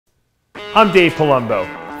I'm Dave Palumbo,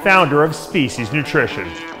 founder of Species Nutrition.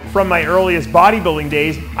 From my earliest bodybuilding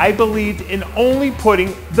days, I believed in only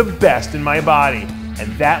putting the best in my body.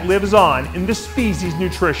 And that lives on in the Species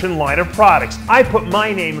Nutrition line of products. I put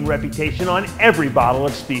my name and reputation on every bottle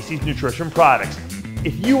of Species Nutrition products.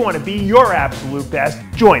 If you want to be your absolute best,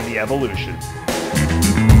 join the evolution.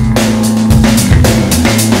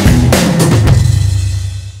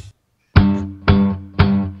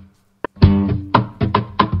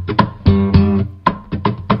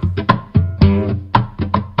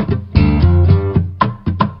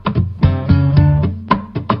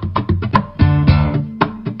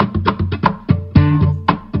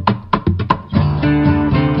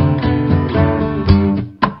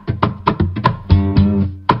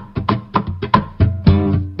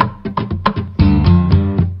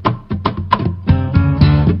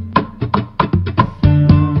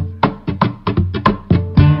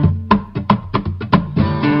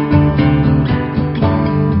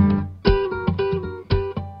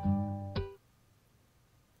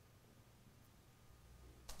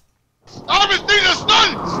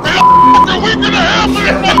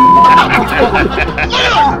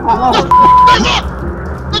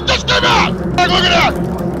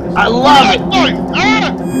 I love it.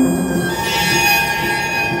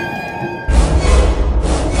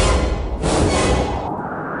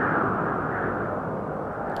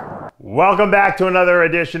 Welcome back to another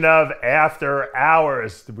edition of After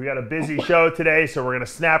Hours. We got a busy show today, so we're going to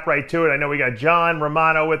snap right to it. I know we got John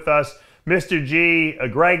Romano with us, Mr. G,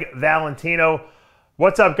 Gregg Valentino.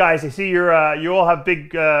 What's up, guys? I see you all have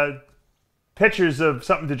big pictures of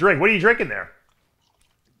something to drink. What are you drinking there?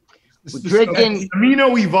 We're drinking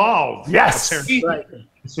Amino Evolved. Yes. right.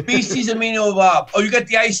 Species Amino Evolved. Oh, you got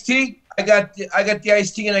the iced tea? I got the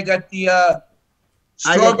iced tea, and I got the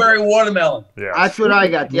strawberry watermelon. Yeah. That's what I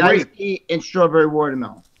got. The iced tea and strawberry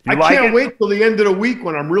watermelon. You I like can't it? wait till the end of the week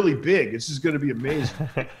when I'm really big. This is going to be amazing.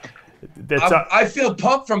 I feel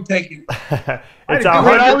pumped from taking. It's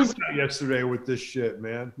I was yesterday with this shit,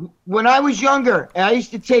 man. When I was younger, I used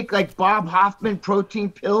to take like Bob Hoffman protein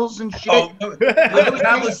pills and shit. Oh,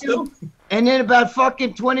 tablets too. And then about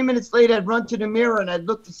fucking 20 minutes later, I'd run to the mirror and I'd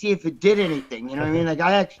look to see if it did anything. You know what I mean? Like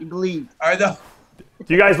I actually believed. I know.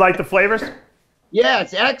 Do you guys like the flavors? Yeah,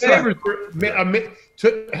 it's excellent.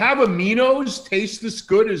 To have aminos taste this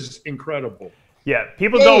good is incredible. Yeah,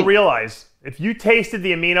 people don't realize if you tasted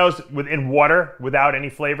the aminos in water without any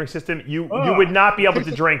flavoring system, you would not be able to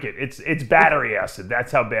drink it. It's battery acid.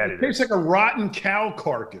 That's how bad it is. Tastes like a rotten cow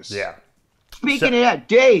carcass. Yeah. Speaking of that,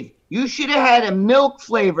 Dave, you should have had a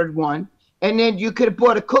milk-flavored one, and then you could have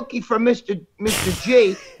bought a cookie from Mr.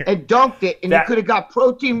 G and dunked it, and you could have got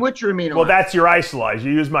protein with your amino. Well, that's your isolate.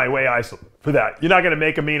 You use my whey isolate for that. You're not going to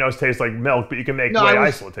make aminos taste like milk, but you can make whey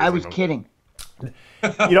isolate taste like milk. I was kidding.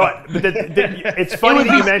 You know what? But it's funny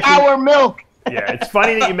that you mentioned sour milk. Yeah, it's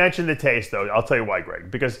funny that you mentioned the taste, though. I'll tell you why, Greg.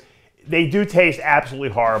 Because they do taste absolutely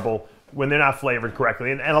horrible when they're not flavored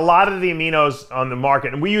correctly. And a lot of the aminos on the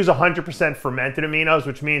market, and we use 100% fermented aminos,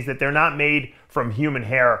 which means that they're not made from human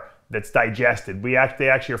hair that's digested. They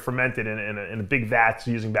actually are fermented in a big vat, so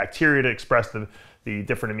using bacteria to express the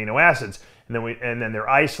different amino acids, and then they're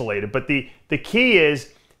isolated. But the key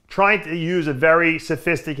is trying to use a very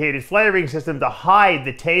sophisticated flavoring system to hide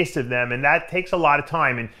the taste of them, and that takes a lot of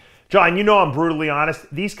time. And John, you know I'm brutally honest.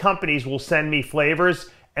 These companies will send me flavors,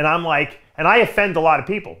 and I'm like, and I offend a lot of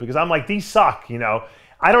people because I'm like, these suck, you know.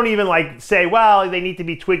 I don't even like say, well, they need to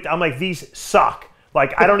be tweaked. I'm like, these suck.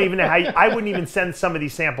 Like, I don't even know how, I wouldn't even send some of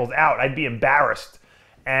these samples out. I'd be embarrassed.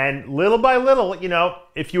 And little by little, you know,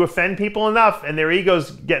 if you offend people enough and their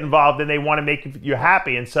egos get involved and they want to make you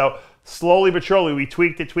happy. And so slowly but surely, we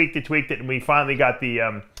tweaked it, and we finally got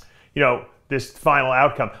the, you know, this final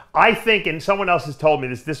outcome. I think, and someone else has told me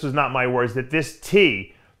this was not my words, that this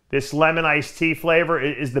tea, this lemon iced tea flavor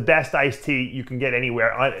is the best iced tea you can get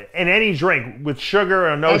anywhere, in any drink, with sugar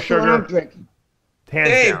or no sugar. What I'm drinking. Hands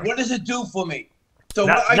Dave, down. what does it do for me? So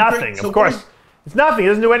Nothing, of course. It's nothing. It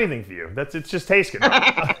doesn't do anything for you. It's just taste good.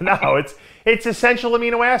 No, it's essential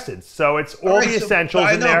amino acids. So it's all the essentials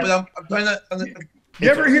in there. I know, but I'm trying to. You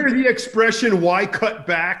ever hear the expression, why cut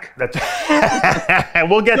back?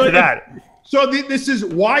 We'll get to that. So this is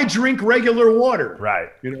why drink regular water. Right.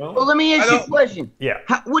 You know? Well, let me ask you a question. Yeah.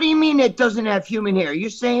 What do you mean it doesn't have human hair? You're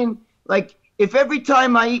saying, like, if every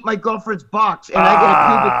time I eat my girlfriend's box and I get a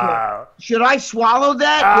pubic hair, should I swallow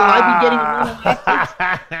that? Will I be getting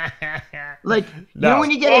amino Like, No. you know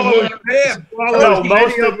when you get a hair? Swallow as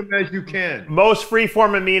many of them as you can. Most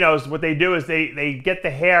freeform aminos, what they do is they get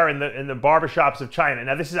the hair in the barbershops of China.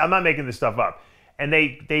 Now, I'm not making this stuff up. and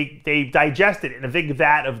they digest it in a big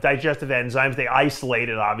vat of digestive enzymes. They isolate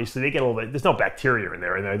it, obviously. They get a little bit, there's no bacteria in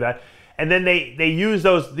there or anything like that. And then they use the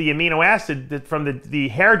amino acid that from the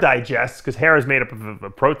hair digests, because hair is made up of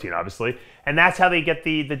a protein, obviously, and that's how they get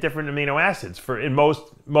the different amino acids in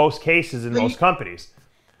most cases in most companies.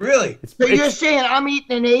 Really? So you're saying I'm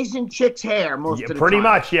eating an Asian chick's hair most of the time? Pretty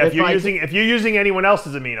much, yeah. If you're using anyone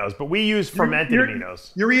else's aminos, but we use fermented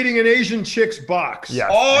aminos. You're eating an Asian chick's box. Yeah.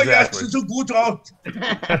 Oh, exactly. yes, it's a good out.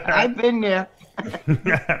 I've been there.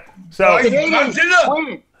 So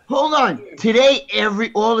wait, hold on. Today,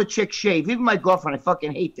 all the chicks shave. Even my girlfriend, I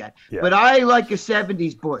fucking hate that. Yeah. But I like a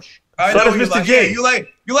 70s bush. I So know does you Mr. like. G. Yeah,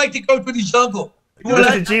 you like to go to the jungle.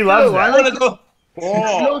 Mr. G loves I that. like want to go.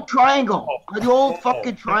 the old triangle. The old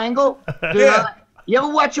fucking triangle. Yeah. You ever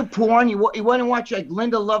watch a porn? You want to watch like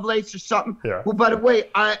Linda Lovelace or something? Yeah. Well, by the way,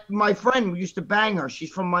 my friend used to bang her. She's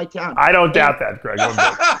from my town. I don't doubt that, Greg.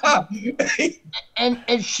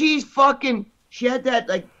 And she's fucking. She had that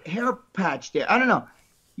like hair patch there. I don't know.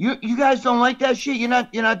 You guys don't like that shit? You're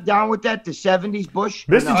not down with that? The 70s bush?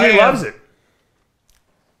 Mr. G loves it.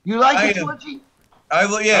 You like I it, am. Georgie? I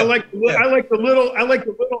like the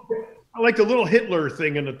little Hitler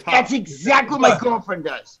thing in the top. That's exactly what my girlfriend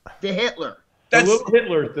does. The Hitler. The That's little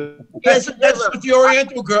Hitler thing. that's what the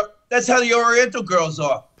Oriental girl. That's how the Oriental girls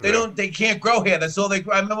are. They can't grow hair. That's all they.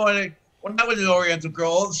 I remember when I was an Oriental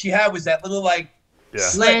girl, all she had was that little like. Yeah.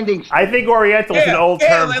 Landing. I think Oriental is an old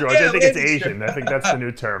term, George. I think it's landing Asian. I think that's the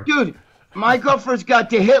new term. Dude, my girlfriend's got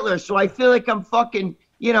the Hitler, so I feel like I'm fucking,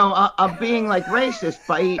 I'm being like racist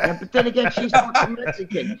by eating it. But then again, she's fucking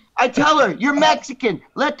Mexican. I tell her, you're Mexican.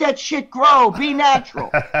 Let that shit grow. Be natural.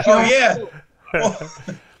 Oh yeah.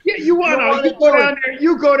 Yeah, you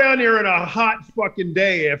go down there on a hot fucking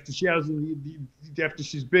day after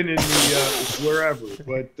she's been in the wherever.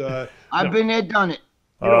 But I've been there, done it.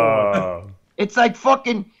 It's like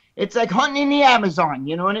it's like hunting in the Amazon.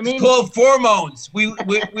 You know what I mean? It's called pheromones.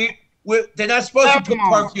 They're not supposed to put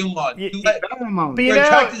perfume on. But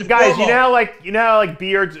guys, you know how like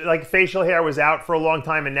beards, like facial hair was out for a long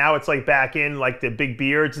time, and now it's like back in, like the big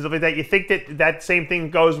beards and stuff like that. You think that same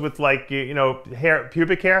thing goes with like hair,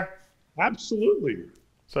 pubic hair? Absolutely.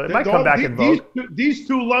 So it might come back in vogue. These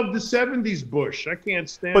two love the 70s bush. I can't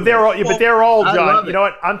stand. But they're old, John. You know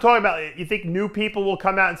what I'm talking about? You think new people will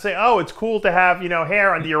come out and say, "Oh, it's cool to have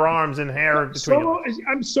hair under your arms and hair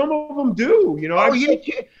between." Some of them do.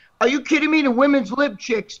 Are you kidding me? The women's lip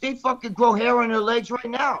chicks, they fucking grow hair on their legs right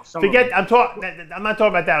now. I'm not talking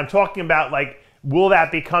about that. I'm talking about like, will that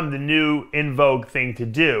become the new in vogue thing to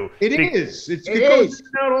do? It is. It goes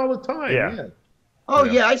out all the time. Yeah. Oh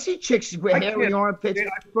yeah, I see chicks with hairy armpits. I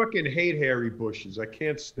fucking hate hairy bushes. I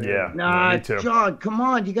can't stand. Yeah. Nah, me too. John, come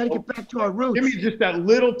on, you got to get back to our roots. Give me just that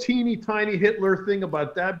little teeny tiny Hitler thing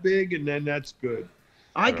about that big, and then that's good.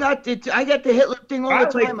 I got the Hitler thing all the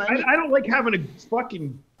time. I don't like having to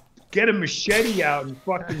fucking get a machete out and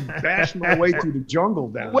fucking bash my way through the jungle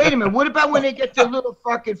down. Wait a minute. What about when they get the little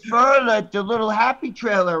fucking fur, the little happy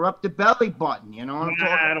trailer up the belly button? You know what I'm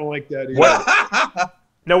talking? I don't like that either.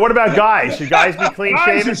 No, what about guys? Should guys be clean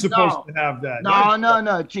shaven? Guys are supposed to have that. No. I'm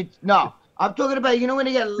talking about, when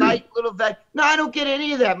they get light little vet. No, I don't get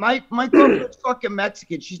any of that. My girlfriend's fucking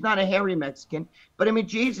Mexican. She's not a hairy Mexican. But I mean,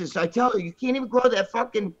 Jesus, I tell her, you can't even grow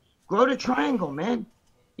the triangle, man.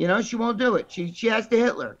 She won't do it. She has the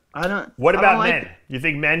Hitler. What about men? You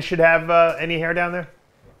think men should have any hair down there?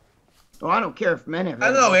 Oh, I don't care if men have.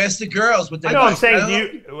 I don't know. Ask the girls what they. I know. I'm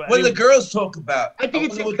saying, what do the girls talk about? I think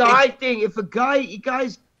it's a guy thing. If a guy, you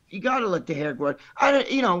gotta let the hair grow.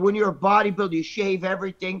 When you're a bodybuilder, you shave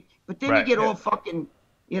everything, but then you get all fucking,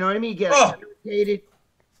 you know what I mean? You get irritated.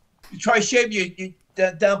 You try shaving you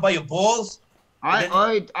down by your balls.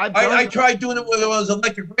 I tried doing it with those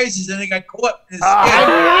electric razors, and they got caught.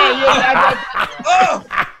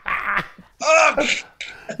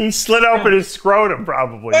 He slid open his scrotum,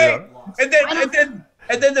 probably. And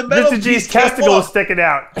then the metal Mr. G's testicle is sticking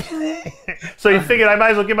out. So you figured I might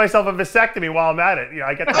as well give myself a vasectomy while I'm at it.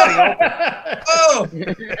 I got the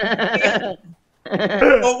thing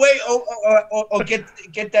open.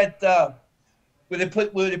 Get that where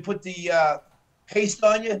they put the paste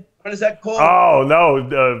on you. What is that called? Oh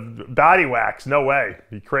no, body wax. No way.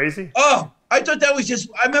 You crazy? Oh, I thought that was just.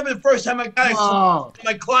 I remember the first time I got it.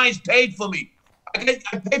 My clients paid for me. I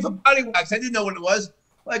paid for body wax. I didn't know what it was.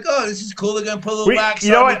 Like, oh, this is cool. They're gonna put a little wax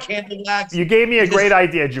on me, candle wax. You gave me a great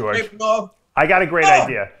idea, George. I got a great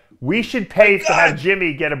idea. We should pay to have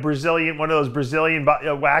Jimmy get one of those Brazilian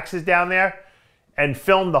waxes down there, and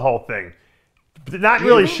film the whole thing. Not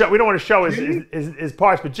really show. We don't want to show his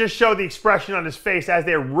parts, but just show the expression on his face as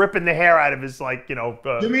they're ripping the hair out of his,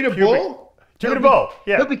 You mean a bull? Give it a ball.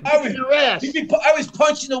 Yeah. He'll be kicking your ass. I was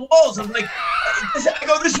punching the walls. I'm like, I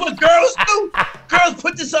go, this is what girls do? Girls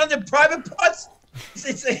put this on their private parts?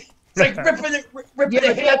 It's like ripping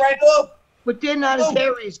the hair right off. But they're not as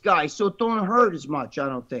hairy as guys, so it don't hurt as much, I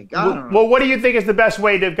don't think. I don't know. Well, what do you think is the best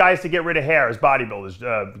way to guys to get rid of hair as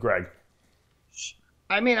bodybuilders, Greg?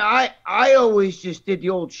 I mean, I always just did the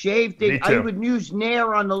old shave thing. Me too. I would use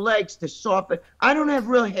Nair on the legs to soften. I don't have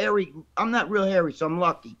real hairy. I'm not real hairy, so I'm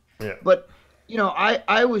lucky. Yeah. But, you know, I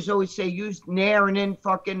always say use Nair and then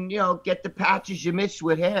fucking, you know, get the patches you miss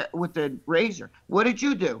with the razor. What did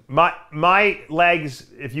you do? My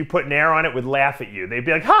legs, if you put Nair on it, would laugh at you. They'd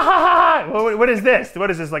be like, ha ha ha ha! What is this? What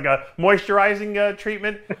is this, like a moisturizing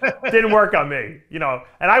treatment? Didn't work on me, you know.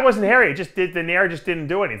 And I wasn't hairy. The Nair just didn't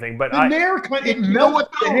do anything. But the Nair, it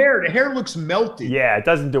melts the hair. The hair looks melty. Yeah, it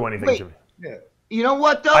doesn't do anything to me. Yeah. You know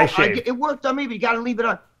what though? It worked on me, but you got to leave it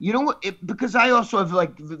on. You know what? Because I also have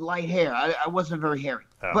like light hair. I wasn't very hairy.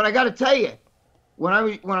 Oh. But I got to tell you, when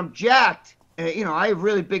I'm jacked, you know, I have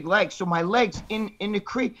really big legs. So my legs in the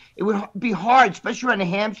crease, it would be hard, especially around the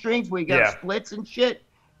hamstrings where you got splits and shit.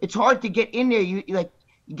 It's hard to get in there. You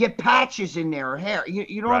get patches in there or hair.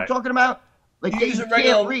 You know what I'm talking about? Like you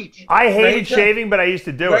can't reach. I hated shaving, but I used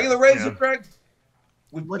to do it. Regular razor, Greg?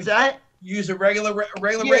 What's that? Use a regular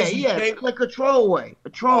razor. Yeah, like a throwaway.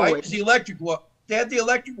 I use the electric one. They have the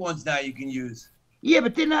electric ones now you can use. Yeah,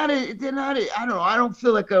 but they're not. I don't know. I don't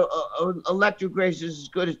feel like a electric razor is as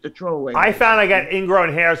good as the throwaway. I found I got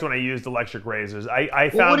ingrown hairs when I used electric razors.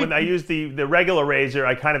 I found when I used the regular razor,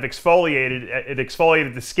 I kind of exfoliated. It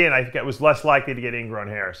exfoliated the skin. I think I was less likely to get ingrown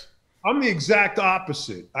hairs. I'm the exact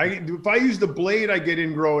opposite. If I use the blade, I get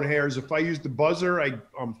ingrown hairs. If I use the buzzer,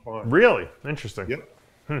 I'm fine. Really? Interesting. Yep.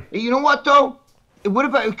 You know what though? What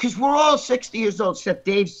about, because we're all 60 years old, except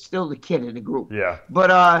Dave's still the kid in the group. Yeah.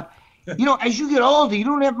 But you know, as you get older, you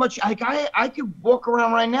don't have much. Like I could walk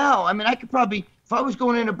around right now. I mean, I could probably, if I was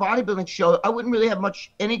going in a bodybuilding show, I wouldn't really have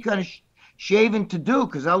any kind of shaving to do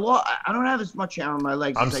because I don't have as much hair on my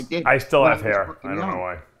legs as I did. I still have hair. I don't know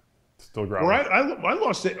why. Still growing. Well, I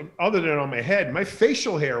lost it. Other than on my head, my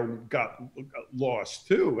facial hair got lost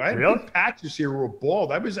too. I had patches here were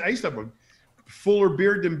bald. I used to have a fuller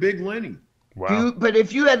beard than Big Lenny. Wow. But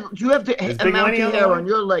if you have the amount of hair on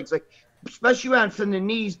your legs, like especially around from the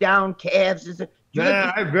knees down, calves.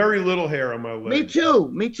 I have very little hair on my legs.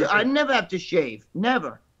 Me too. I never have to shave.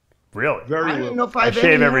 Never. Really? Very I little. don't know if I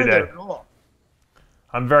shave every day. At all.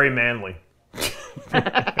 I'm very manly.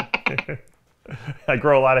 I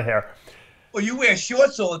grow a lot of hair. Well, you wear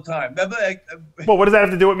shorts all the time. Remember? Well, what does that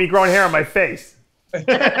have to do with me growing hair on my face?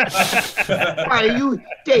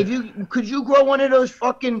 Dave, could you grow one of those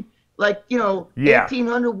fucking, like, you know,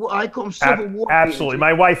 1800, I call them Civil War. Absolutely.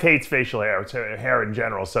 My wife hates facial hair. It's her hair in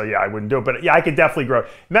general, so yeah, I wouldn't do it. But yeah, I could definitely grow.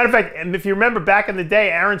 Matter of fact, and if you remember back in the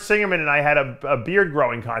day, Aaron Singerman and I had a beard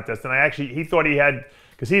growing contest, and he thought he had,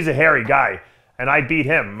 because he's a hairy guy, and I beat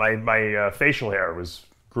him. My facial hair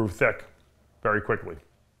grew thick very quickly.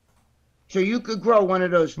 So you could grow one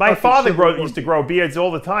of those. My father used to grow beards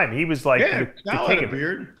all the time. He was like the king of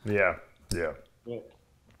beard. Yeah,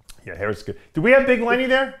 hair's good. Do we have Big Lenny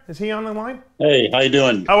there? Is he on the line? Hey, how you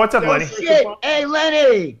doing? Oh, what's up, Lenny? Shit. Hey,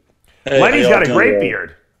 Lenny. Hey, Lenny's got a great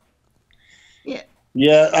beard.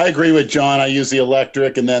 Yeah, I agree with John. I use the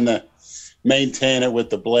electric and then maintain it with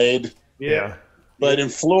the blade. Yeah. But in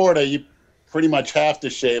Florida, you pretty much have to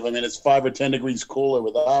shave. I mean, it's 5 or 10 degrees cooler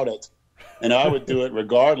without it. And I would do it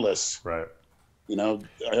regardless. Right. You know,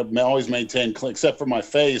 I always maintain clean, except for my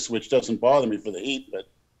face, which doesn't bother me for the heat. But,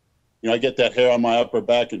 you know, I get that hair on my upper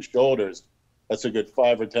back and shoulders. That's a good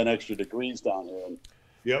 5 or 10 extra degrees down here. And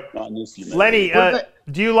not in this humidity. Lenny,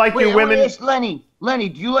 do you like your women? Lenny,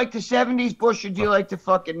 do you like the 70s Bush or do you like the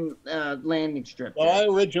fucking landing strip? Well,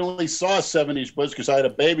 I originally saw 70s Bush because I had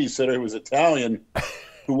a babysitter who was Italian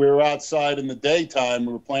who we were outside in the daytime.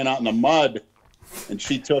 We were playing out in the mud. And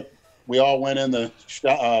we all went in the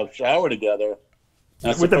shower together.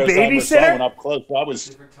 With the babysitter? Went up close. I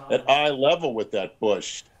was at eye level with that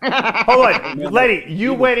bush. Hold on, Lenny,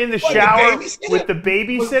 you went in the shower with the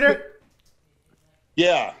babysitter?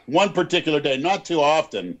 Yeah, one particular day, not too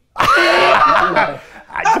often. The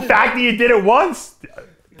fact that you did it once,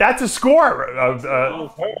 that's a score. It was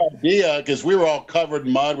her idea because we were all covered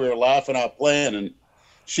in mud. We were laughing out playing, and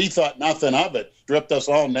she thought nothing of it. Stripped us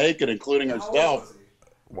all naked, including herself.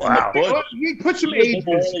 Wow. You put some ages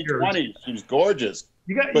here. She was gorgeous.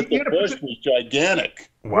 But the bush was gigantic.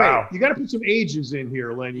 Wow. Wait, you got to put some ages in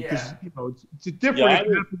here, Lenny, because you know it's different. It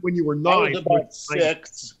happened when you were 9. I was about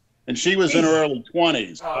 6, and she was in her early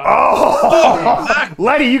 20s. Oh,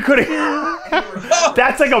 Lenny, you could have.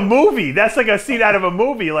 That's like a movie. That's like a scene out of a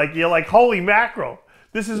movie. Like you're like, holy mackerel,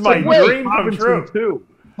 this is my dream come true. Too.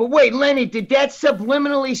 But wait, Lenny, did that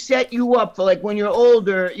subliminally set you up for like when you're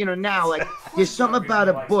older? You know, now like there's something about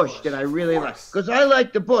a bush that I really like because I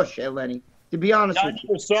like the bush, Lenny. To be honest with you,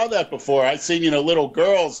 I never saw that before. I seen little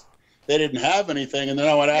girls, they didn't have anything, and then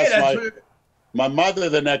I would ask my mother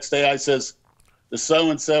the next day. I says, the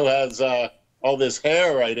so-and-so has all this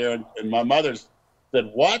hair right here. And my mother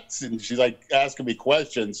said, what? And she's like asking me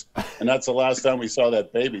questions. And that's the last time we saw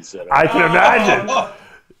that babysitter. I can imagine.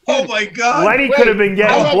 Oh my God. Lenny could have been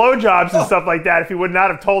getting blowjobs and stuff like that if he would not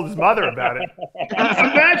have told his mother about it.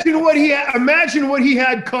 Imagine what he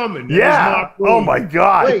had coming. Yeah. Oh my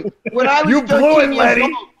God. Wait, when I was you blew it, Lenny.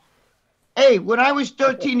 Old, hey, when I was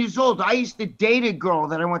 13 years old, I used to date a girl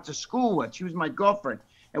that I went to school with. She was my girlfriend.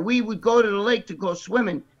 And we would go to the lake to go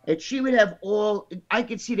swimming. And she would have I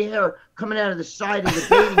could see the hair coming out of the side of the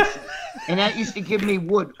bathing suit. And that used to give me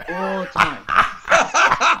wood all the time.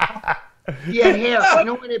 He had hair. You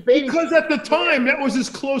know when because at the time, that was as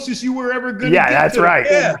close as you were ever going to get. Yeah, that's right.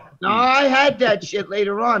 Yeah. No, I had that shit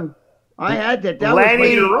later on. I had that. That Lenny, was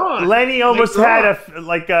later on. Lenny almost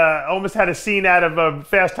almost had a scene out of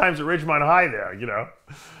Fast Times at Ridgemont High there,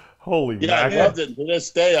 Holy I loved it. To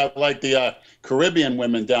this day, I like the Caribbean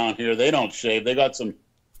women down here. They don't shave. They got some.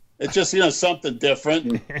 It's just something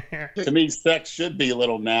different. And to me, sex should be a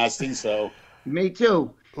little nasty. So. Me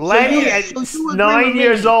too. Lenny at 9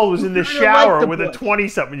 years old was in the shower with a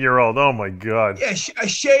 20-something-year-old. Oh my God. Yeah, a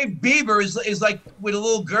shaved beaver is like with a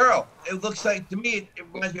little girl. It looks like to me. It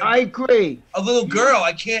reminds me of I agree. A little girl.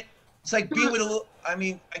 I can't. It's like being with a little. I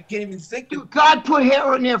mean, I can't even think. God put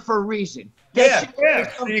hair in there for a reason. Yeah.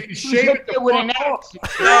 So you can shave it with an axe.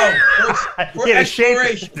 No, for to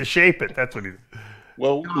shape it. That's what he.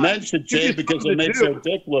 Well, men should shave because it makes their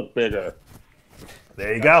dick look bigger.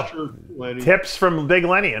 There you go. Tips from Big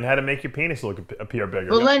Lenny on how to make your penis appear bigger.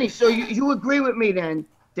 Well, Lenny, so you agree with me then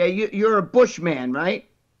that you're a Bushman, right?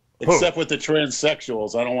 Except with the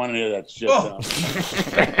transsexuals. I don't want any of that shit.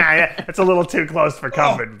 That's a little too close for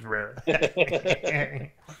comfort.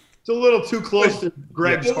 It's a little too close to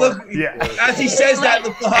Gregg's heart. Yeah. As he says that,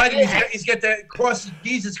 look behind him. He's got the cross,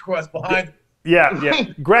 Jesus cross behind him. Yeah.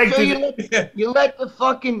 Greg, so you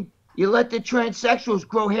let the transsexuals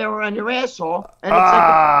grow hair around your asshole, and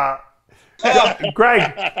it's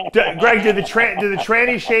Greg, did the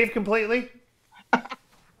trannies shave completely?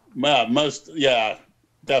 Yeah,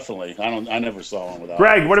 definitely. I never saw one without.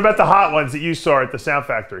 Greg, what about the hot ones that you saw at the Sound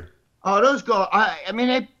Factory? Oh, those girls. I mean,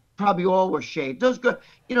 they probably all were shaved. Those girls,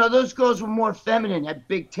 those girls were more feminine, had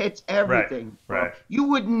big tits, everything. Right. You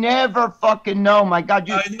would never fucking know. My God,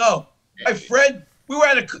 I know. My friend, we were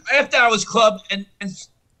at a after-hours club, and one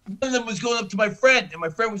of them was going up to my friend, and my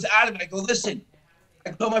friend was out of it. I go, listen.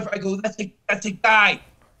 I told my friend, that's a guy,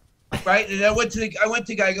 right? And I went to the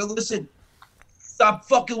guy. I go, listen, stop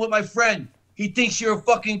fucking with my friend. He thinks you're a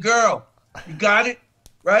fucking girl. You got it,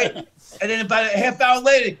 right? And then about a half hour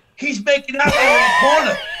later, he's making out in the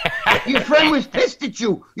corner. Your friend was pissed at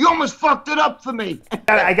you. You almost fucked it up for me.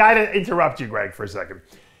 I got to interrupt you, Greg, for a second.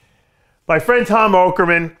 My friend Tom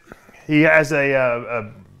Okerman, he has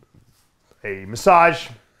a massage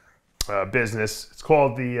business. It's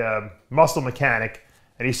called the Muscle Mechanic,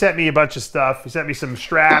 and he sent me a bunch of stuff. He sent me some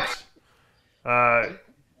straps.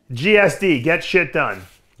 GSD, get shit done.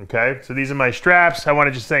 Okay, so these are my straps. I want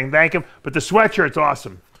to just thank him. But the sweatshirt's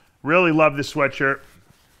awesome. Really love this sweatshirt.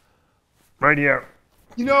 Right here.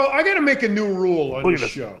 I got to make a new rule on this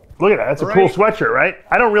show. Look at that. That's a cool sweatshirt, right?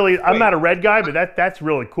 I'm not a red guy, but that's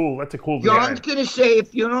really cool. That's a cool design. John's going to say,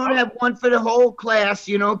 if you don't have one for the whole class,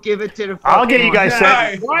 give it to the I'll get you guys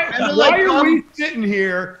set. Why are we sitting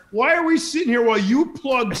here? Why are we sitting here while you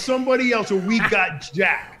plug somebody else and we got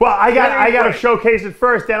Jack? Well, I got to showcase it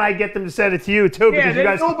first, then I get them to send it to you too. Yeah,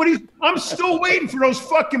 because I'm still waiting for those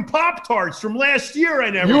fucking Pop-Tarts from last year.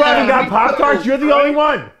 You haven't got Pop-Tarts? You're the only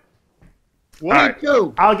one. What?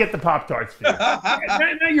 Right. I'll get the Pop-Tarts for you.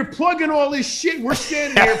 Now you're plugging all this shit. We're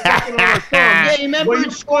standing here fucking on our thumbs. Yeah, you remember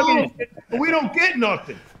in school? We don't get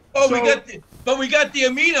nothing. Oh, we got the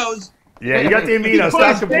aminos. Yeah, you got the aminos.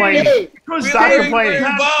 Stop complaining. Stop complaining.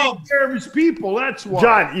 Take care of his people. That's why.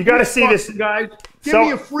 John, you got to see this, guys. Give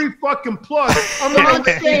me a free fucking plug. I'm going to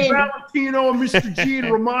let Dave Valentino and Mr. G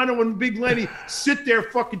and Romano and Big Lenny sit there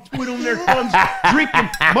fucking twiddling their thumbs, drinking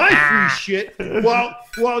my free shit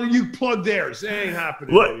while you plug theirs. It ain't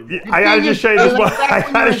happening. Look, I got to just show you this one. I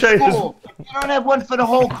got to show you this one. You don't have one for the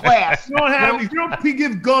whole class. You don't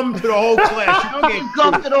give gum to the whole class. You don't give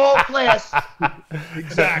gum to the whole class.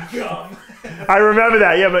 Exactly. All I remember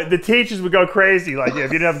that. Yeah, but the teachers would go crazy. Like, yeah,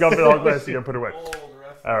 if you didn't have gum for the whole class, you got to put it away.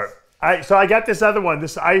 All right. So I got this other one,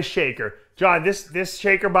 this ice shaker. John, this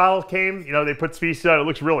shaker bottle came. You know, they put species on it. It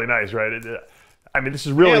looks really nice, right? I mean, this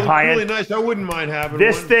is really high end. Really nice. I wouldn't mind having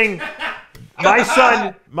this one. Thing.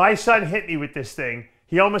 My son hit me with this thing.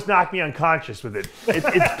 He almost knocked me unconscious with it.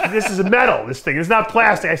 This is metal. This thing. It's not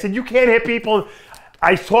plastic. I said, you can't hit people.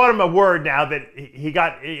 I taught him a word now that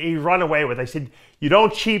he run away with. I said, you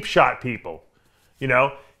don't cheap shot people, you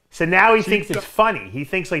know. So now he thinks it's funny. He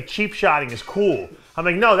thinks like cheap shotting is cool. I'm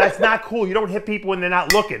like, no, that's not cool. You don't hit people when they're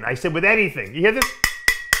not looking. I said, with anything. You hear this?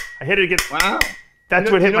 I hit it again. Wow. That's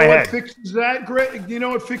what hit my head. You know what fixes that, Greg? You know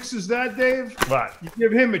what fixes that, Dave? What? You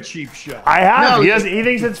give him a cheap shot. I have. No, he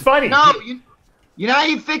thinks it's funny. No, you know how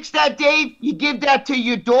you fix that, Dave? You give that to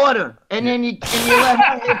your daughter, and then you let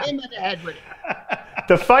her hit him in the head with it.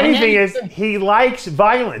 The funny thing is, he likes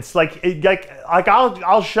violence. Like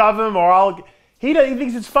I'll shove him, or he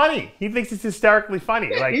thinks it's funny. He thinks it's hysterically funny.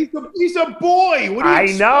 Yeah, like he's a boy. What do you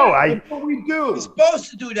expect? know. That's what we do. He's supposed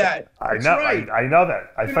to do that. I That's know. right. I know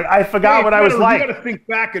that. I forgot what I was like. You got to think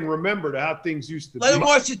back and remember how things used to Let be. him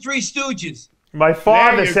watch the Three Stooges. My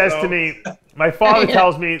father There you says go. to me. My father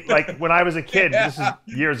tells me, like when I was a kid. This is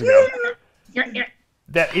years ago.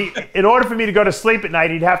 That in order for me to go to sleep at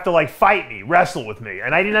night, he'd have to like fight me, wrestle with me,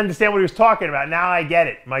 and I didn't understand what he was talking about. Now I get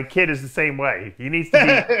it. My kid is the same way. He needs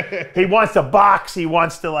to be. He wants to box. He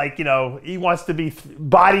wants to he wants to be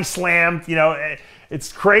body slammed. You know,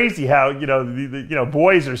 it's crazy how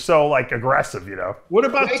boys are so like aggressive. You know. What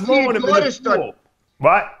about Wait till throwing your him in daughter the start- pool?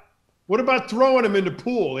 What? What about throwing him in the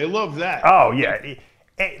pool? They love that. Oh yeah.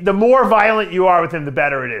 The more violent you are with him, the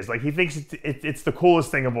better it is. Like he thinks it's the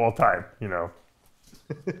coolest thing of all time. You know.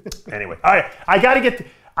 Anyway, all right.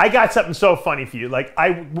 I got something so funny for you. Like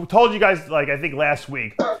I told you guys, like I think last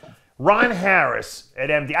week, Ron Harris at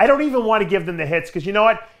MD. I don't even want to give them the hits because you know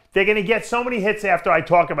what? They're going to get so many hits after I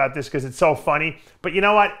talk about this because it's so funny. But you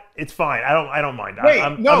know what? It's fine. I don't mind.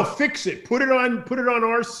 Wait, fix it. Put it on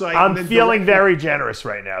our site. I'm feeling very generous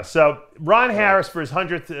right now. So Ron Harris for his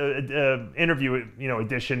 100th interview,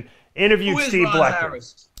 edition, interviewed Who is Steve Ron Blackman.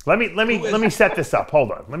 Harris? Let me set this up.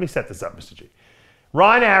 Hold on. Let me set this up, Mr. G.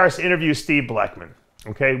 Ron Harris interviews Steve Blackman.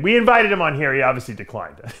 Okay, we invited him on here. He obviously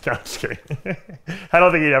declined. No, I'm just kidding. I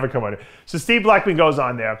don't think he'd ever come on here. So Steve Blackman goes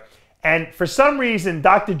on there, and for some reason,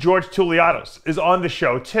 Dr. George Touliatos is on the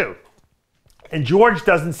show too. And George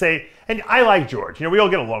doesn't say, and I like George. We all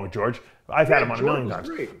get along with George. I've had him on a million times.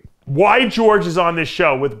 Great. Why George is on this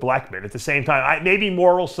show with Blackman at the same time? Maybe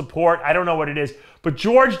moral support. I don't know what it is. But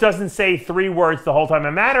George doesn't say 3 words the whole time. As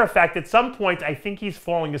a matter of fact, at some point, I think he's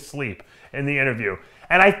falling asleep in the interview.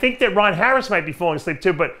 And I think that Ron Harris might be falling asleep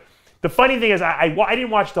too. But the funny thing is, I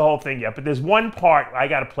didn't watch the whole thing yet. But there's one part I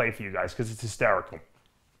got to play for you guys because it's hysterical.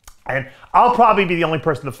 And I'll probably be the only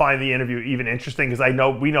person to find the interview even interesting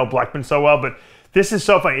because we know Blackman so well. But this is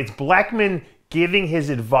so funny. It's Blackman giving his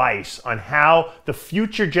advice on how the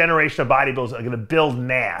future generation of bodybuilders are going to build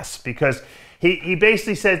mass, because he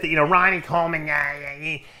basically says that Ronnie Coleman,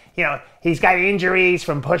 he's got injuries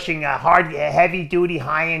from pushing a heavy duty,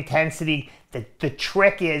 high intensity. The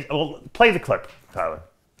trick is, play the clip, Tyler.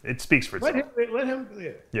 It speaks for itself. Let him.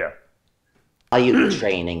 Yeah. Volume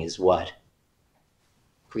training is what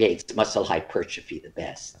creates muscle hypertrophy the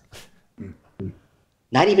best.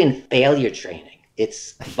 Not even failure training.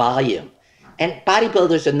 It's volume. And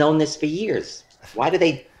bodybuilders have known this for years. Why do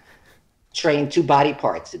they train 2 body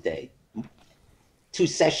parts a day? 2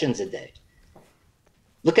 sessions a day?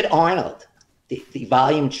 Look at Arnold, the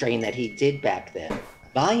volume train that he did back then.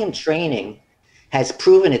 Volume training has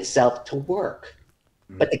proven itself to work.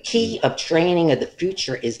 But the key of training of the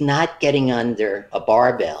future is not getting under a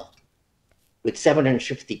barbell with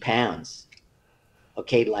 750 pounds,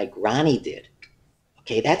 okay, like Ronnie did.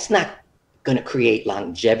 Okay, that's not going to create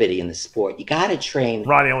longevity in the sport. You got to train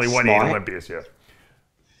Ronnie only won 8 smart, Olympias, yeah.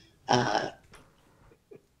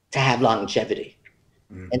 to have longevity.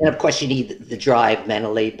 And then, of course, you need the drive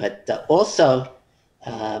mentally, but also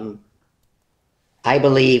I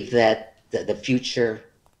believe that the future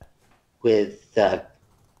with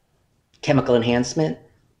chemical enhancement,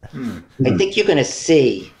 I think you're going to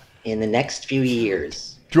see in the next few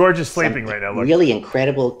years George is sleeping right now. Look. Really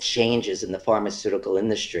incredible changes in the pharmaceutical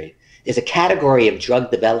industry. There's a category of drug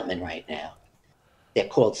development right now. They're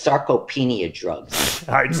called sarcopenia drugs.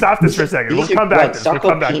 All right, stop this for a second. We'll come back to this. We'll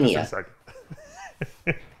come back to this in a second.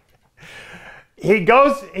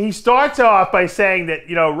 He starts off by saying that,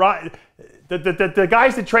 the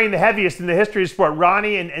guys that train the heaviest in the history of sport,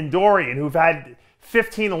 Ronnie and Dorian, who've had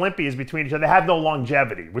 15 Olympias between each other, have no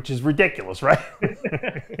longevity, which is ridiculous, right?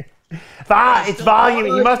 It's volume.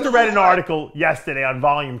 You must have read an article yesterday on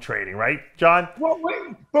volume training, right, John? Well,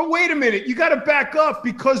 wait a minute. You got to back up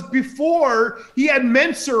because before he had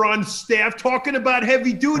Menser on staff talking about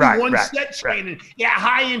heavy duty set training. Right. Yeah,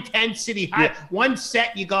 high intensity. One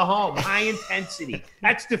set, you go home. High intensity.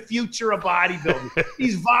 That's the future of bodybuilding.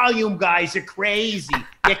 These volume guys are crazy.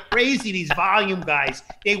 They're crazy, these volume guys.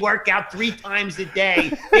 They work out 3 times a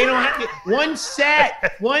day. They don't have to. One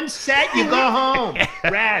set, you go home.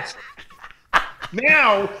 Rest.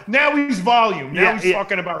 Now he's volume. Now he's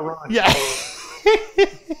talking about Ron. Yeah.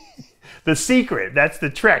 The secret. That's the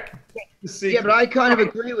trick. Yeah, but I kind of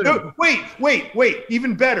agree with him. Wait.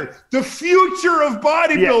 Even better. The future of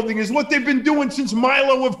bodybuilding is what they've been doing since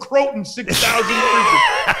Milo of Croton 6,000 years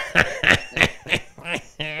ago.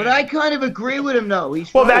 But I kind of agree with him, though.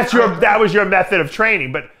 That was your method of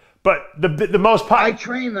training, but the most popular. I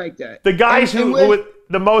train like that. The guys who were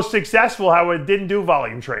the most successful, didn't do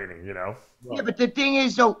volume training, you know. Yeah, but the thing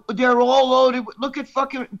is, though, they're all loaded. Look at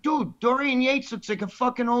dude. Dorian Yates looks like a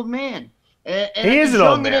fucking old man. And he is an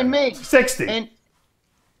old man. Than me. 60. And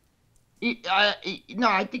no,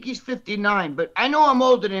 I think he's 59. But I know I'm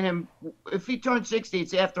older than him. If he turns 60,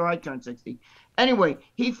 it's after I turn 60. Anyway,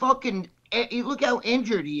 look how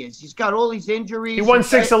injured he is. He's got all these injuries. He won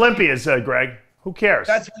 6 Olympias, Greg. Who cares?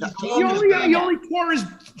 He only tore his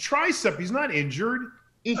tricep. He's not injured.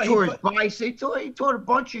 He tore his bicep. He tore a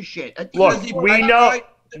bunch of shit. Look, we know.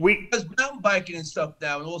 He does mountain biking and stuff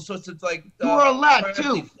now, and all sorts of like. Tore a lot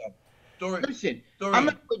too. Listen, I'm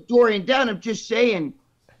not putting Dorian down. I'm just saying.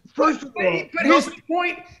 First of all, but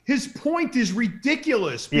his point is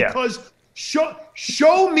ridiculous because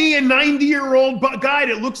show me a 90-year-old guy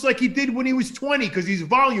that looks like he did when he was 20 because he's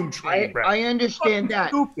volume trained. I understand that,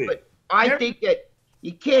 stupid. But I think that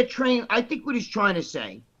you can't train. I think what he's trying to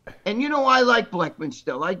say. And I like Bleckman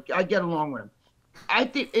still. I get along with him. I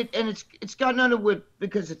think it's got nothing to do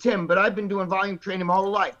because it's him, but I've been doing volume training my whole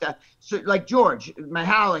life. So like George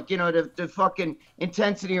Mahalik, the fucking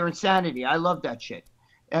intensity or insanity. I love that shit.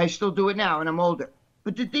 And I still do it now, and I'm older.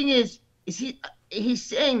 But the thing is he's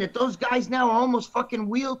saying that those guys now are almost fucking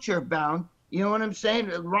wheelchair bound. You know what I'm saying?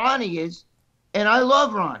 Ronnie is, and I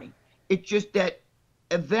love Ronnie. It's just that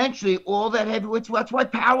eventually all that heavyweights, that's why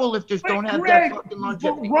powerlifters don't have that fucking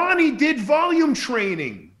longevity. Ronnie did volume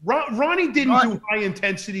training. Ronnie didn't do high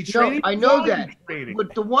intensity training. No, I know that.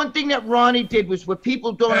 But the one thing that Ronnie did was what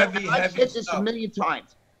people don't have. I've said this a million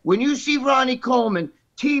times. When you see Ronnie Coleman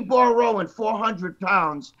T-bar rowing 400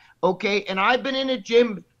 pounds, okay, and I've been in a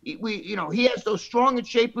gym. He has those strong and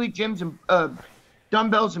shapely gyms and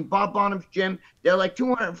dumbbells in Bob Bonham's gym. They're like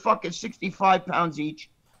 265 pounds each.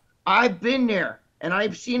 I've been there. And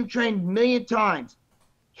I've seen him train a million times.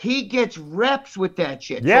 He gets reps with that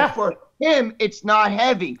shit. Yeah. So for him, it's not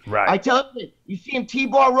heavy. Right. I tell you see him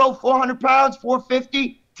T-bar row 400 pounds,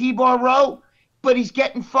 450, T-bar row, but he's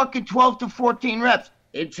getting fucking 12 to 14 reps.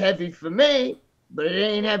 It's heavy for me, but it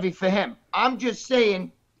ain't heavy for him. I'm just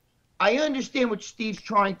saying, I understand what Steve's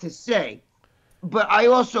trying to say, but I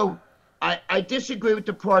also, I disagree with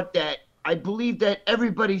the part that I believe that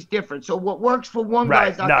everybody's different. So what works for one guy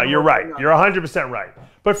is not No, you're right. You're 100% right.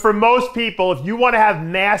 But for most people, if you want to have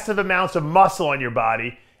massive amounts of muscle on your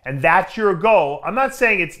body, and that's your goal, I'm not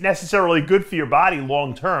saying it's necessarily good for your body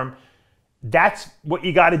long term. That's what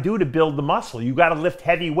you got to do to build the muscle. You got to lift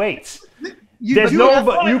heavy weights. You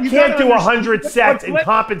can't do 100 sets and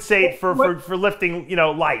compensate for lifting,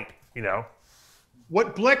 light.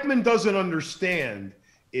 What Bleckman doesn't understand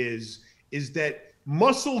is that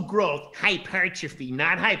muscle growth, hypertrophy,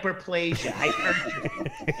 not hyperplasia,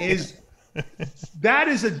 hypertrophy, is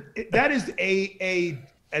a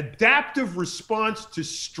adaptive response to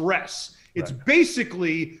stress. It's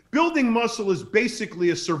basically building muscle is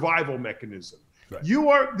basically a survival mechanism. Right.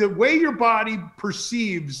 The way your body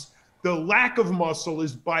perceives the lack of muscle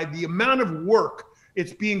is by the amount of work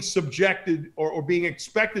it's being subjected or being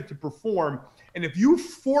expected to perform. And if you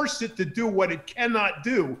force it to do what it cannot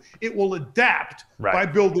do, it will adapt by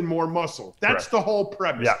building more muscle. That's the whole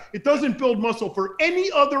premise. Yep. It doesn't build muscle for any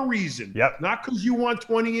other reason. Yep. Not because you want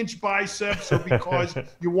 20-inch biceps or because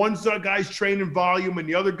one guy's training volume and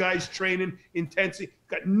the other guy's training intensity.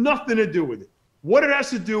 Got nothing to do with it. What it has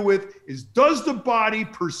to do with is, does the body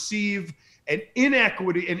perceive an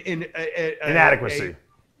inequity, inadequacy?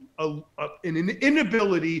 An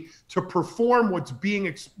inability to perform what's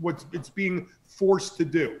it's being forced to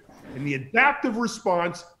do. And the adaptive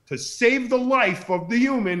response to save the life of the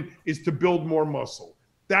human is to build more muscle.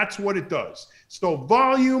 That's what it does. So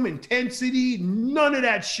volume, intensity, none of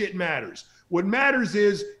that shit matters. What matters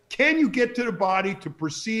is, can you get to the body to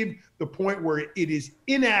perceive the point where it is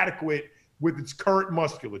inadequate with its current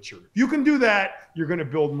musculature. If you can do that, you're going to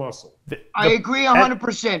build muscle. I agree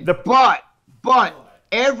 100%. But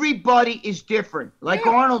everybody is different. Like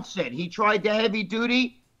Arnold said, he tried the heavy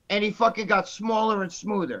duty and he fucking got smaller and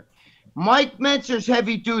smoother. Mike Mentzer's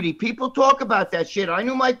heavy duty. People talk about that shit. I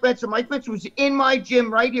knew Mike Mentzer. Mike Mentzer was in my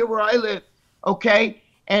gym right here where I live, okay?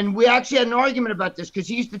 And we actually had an argument about this because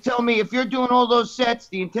he used to tell me, if you're doing all those sets,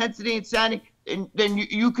 the intensity and sounding, then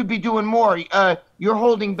you could be doing more. You're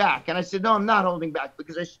holding back. And I said, no, I'm not holding back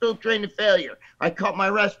because I still train to failure. I cut my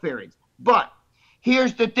rest periods. But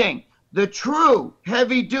here's the thing. The true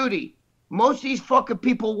heavy duty, most of these fucking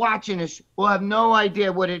people watching this will have no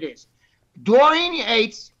idea what it is. Dorian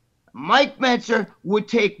Yates, Mike Mentzer would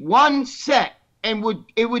take one set and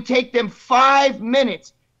it would take them 5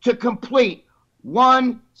 minutes to complete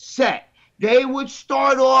one set. They would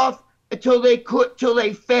start off till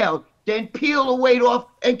they failed, then peel the weight off,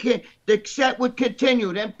 and the set would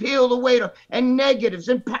continue, then peel the weight off, and negatives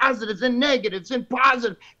and positives and negatives and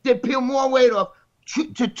positives, then peel more weight off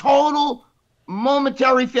to total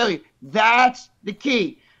momentary failure. That's the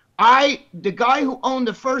key. The guy who owned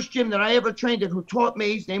the first gym that I ever trained at, who taught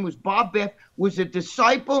me, his name was Bob Biff, was a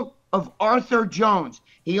disciple of Arthur Jones.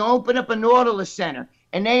 He opened up a Nautilus Center,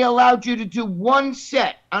 and they allowed you to do one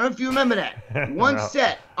set. I don't know if you remember that. One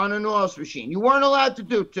set on a Nautilus machine. You weren't allowed to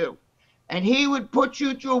do two. And he would put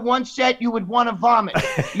you through one set, you would want to vomit.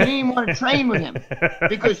 You didn't even want to train with him.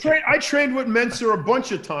 Because I trained with Mentzer a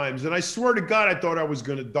bunch of times, and I swear to God, I thought I was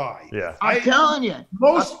going to die. Yeah, I'm telling you.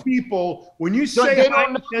 Most people, when you say high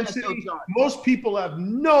intensity, most people have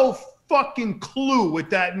no fucking clue what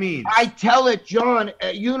that means. I tell it, John.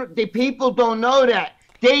 The people don't know that.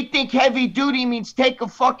 They think heavy duty means take a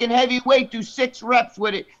fucking heavy weight, do 6 reps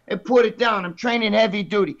with it, and put it down. I'm training heavy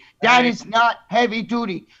duty. That is not heavy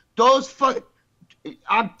duty.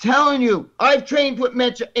 I'm telling you, I've trained with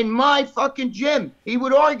Mentzer in my fucking gym. He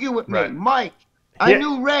would argue with me, Mike. I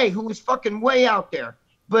knew Ray, who was fucking way out there.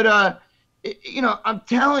 But, I'm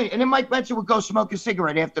telling you. And then Mike Mentzer would go smoke a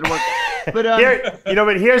cigarette after the workout. But,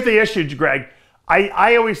 but here's the issue, Greg.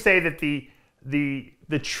 I always say that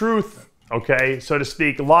the truth, okay, so to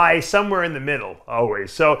speak, lies somewhere in the middle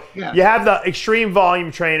always. So you have the extreme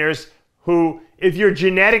volume trainers who, if you're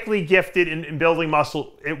genetically gifted in building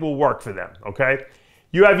muscle, it will work for them, okay?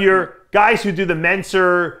 You have your guys who do the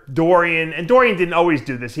Mentzer, Dorian, and Dorian didn't always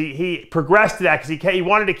do this. He progressed to that because he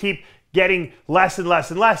wanted to keep getting less and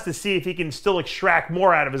less and less to see if he can still extract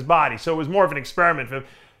more out of his body. So it was more of an experiment for him.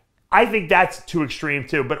 I think that's too extreme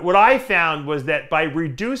too. But what I found was that by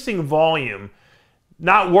reducing volume,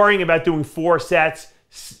 not worrying about doing 4 sets,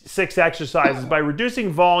 6 exercises, by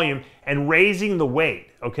reducing volume and raising the weight,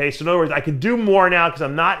 okay? So in other words, I can do more now because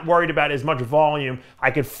I'm not worried about as much volume.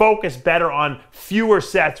 I can focus better on fewer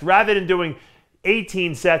sets. Rather than doing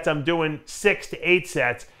 18 sets, I'm doing 6 to 8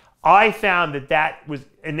 sets. I found that was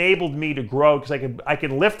enabled me to grow because I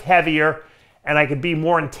can lift heavier and I can be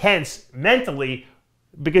more intense mentally,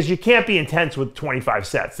 because you can't be intense with 25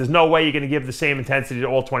 sets. There's no way you're going to give the same intensity to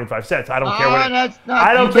all 25 sets. I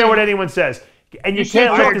don't care what anyone says. And you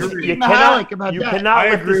can't lift this, you cannot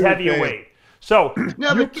lift this heavier weight. So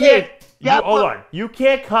you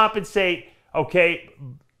can't compensate, okay,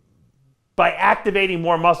 by activating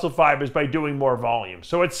more muscle fibers by doing more volume.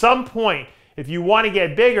 So at some point, if you want to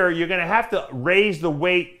get bigger, you're going to have to raise the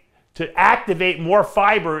weight to activate more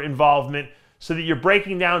fiber involvement so that you're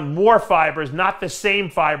breaking down more fibers, not the same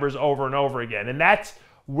fibers over and over again. And that's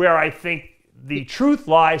where I think the truth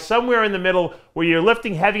lies, somewhere in the middle, where you're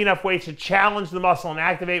lifting heavy enough weights to challenge the muscle and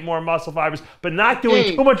activate more muscle fibers, but not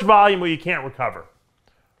doing too much volume where you can't recover.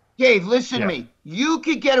 Dave, listen to me. You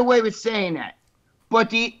could get away with saying that,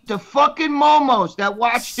 but the fucking momos that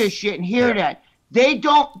watch this shit and hear that, they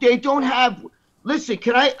don't have. Listen,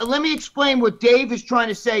 let me explain what Dave is trying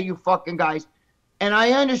to say, you fucking guys. And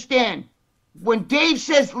I understand. When Dave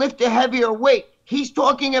says lift a heavier weight, he's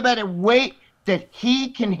talking about a weight that he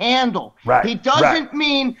can handle. Right. He doesn't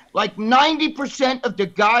mean like 90% of the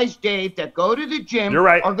guys, Dave, that go to the gym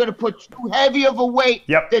are going to put too heavy of a weight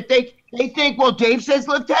that they think, well, Dave says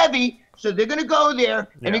lift heavy, so they're going to go there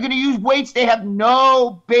and they're going to use weights they have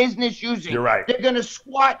no business using. You're right. They're going to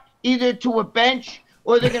squat either to a bench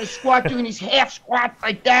or they're going to squat doing these half squats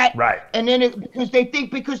like that. Right. And then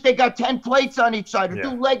because they got 10 plates on each side, or do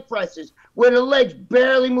leg presses where the legs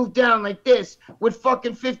barely move down like this with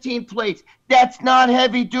fucking 15 plates. That's not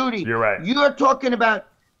heavy duty. You're right. You're talking about,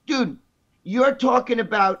 dude, you're talking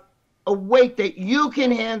about a weight that you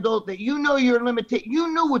can handle, that you know you're limited.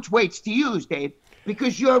 You know which weights to use, Dave,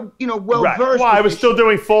 because you're, well versed. Well, I was still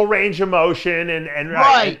doing full range of motion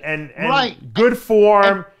and good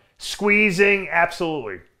form, squeezing,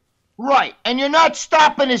 absolutely. Right. And you're not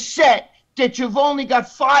stopping a set that you've only got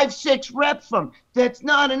 5-6 reps from. That's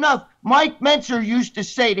not enough. Mike Mentzer used to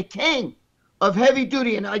say, the king of heavy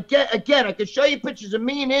duty, and I could show you pictures of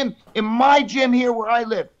me and him in my gym here where I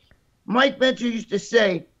live. Mike Mentzer used to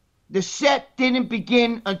say, the set didn't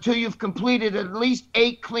begin until you've completed at least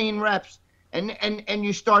 8 clean reps, and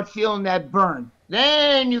you start feeling that burn.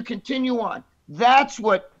 Then you continue on. That's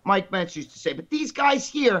what Mike Mentzer used to say. But these guys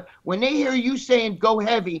here, when they hear you saying go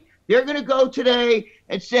heavy, they're going to go today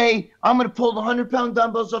and say, I'm going to pull the 100-pound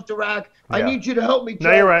dumbbells off the rack. Yeah. I need you to help me.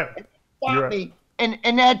 No, you're right. Stop me.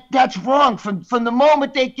 And that's wrong. From the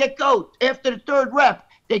moment they get go, after the 3rd rep,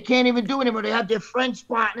 they can't even do it anymore. They have their friends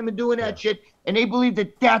spotting them and doing that shit, and they believe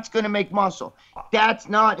that that's going to make muscle. That's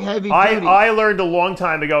not heavy duty. I learned a long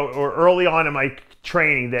time ago, or early on in my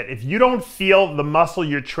training, that if you don't feel the muscle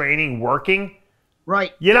you're training working,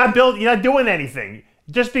 right, you're not doing anything.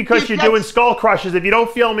 Just because you're doing skull crushes, if you don't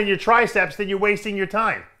feel them in your triceps, then you're wasting your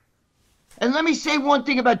time. And let me say one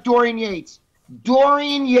thing about Dorian Yates.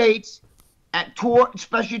 Dorian Yates,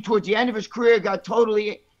 especially towards the end of his career, got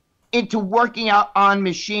totally into working out on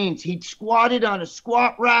machines. He squatted on a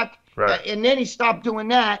squat rack, and then he stopped doing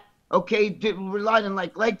that. Okay, relied on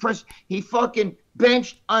like leg press. He fucking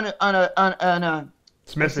benched on a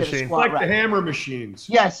Smith machine, like the hammer machines.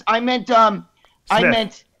 Yes, I meant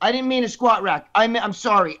I didn't mean a squat rack. I'm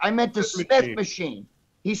sorry. I meant the Smith machine.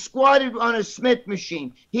 He squatted on a Smith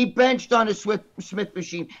machine. He benched on a Smith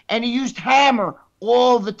machine, and he used hammer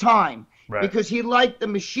all the time because he liked the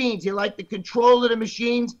machines. He liked the control of the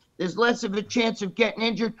machines. There's less of a chance of getting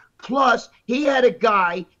injured. Plus, he had a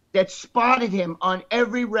guy that spotted him on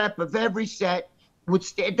every rep of every set.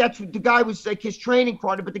 That's what the guy was like his training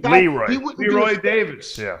partner. But the guy Leroy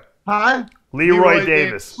Davis. Yeah. Huh? Leroy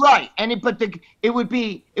Davis. Right. And it wouldn't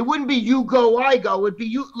be you go, I go. It would be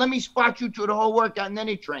you. Let me spot you through the whole workout, and then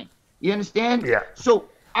he train. You understand? Yeah. So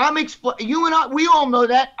I'm you and I. We all know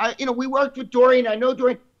that. We worked with Dorian. I know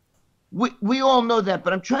Dorian. We all know that.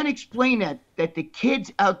 But I'm trying to explain that the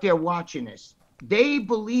kids out there watching this, they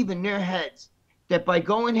believe in their heads that by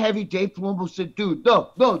going heavy, Dave Palumbo said, "Dude,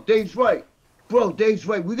 no, Dave's right, bro. Dave's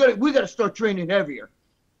right. We gotta start training heavier."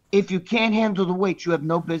 If you can't handle the weight, you have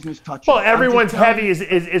no business touching. Well, everyone's heavy is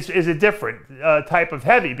a different type of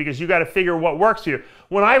heavy because you got to figure what works for you.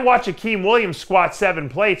 When I watch Akeem Williams squat 7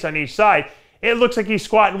 plates on each side, it looks like he's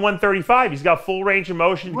squatting 135. He's got full range of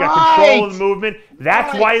motion. He's got control of the movement.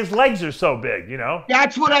 That's why his legs are so big, you know?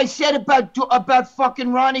 That's what I said about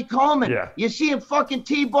fucking Ronnie Coleman. Yeah. You see him fucking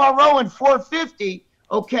T-bar rowing 450,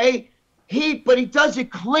 okay? But he does it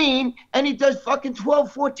clean, and he does fucking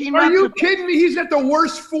 12, 14 reps. Are you kidding me? He's at the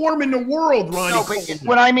worst form in the world, Ronnie. No, but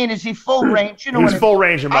what I mean is he full range. You know he's full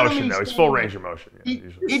range of motion, though. He's full range of motion.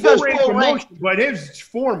 He does full range. But his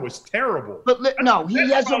form was terrible. But no, he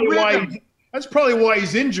has a rhythm. That's probably why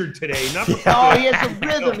he's injured today. No, he has a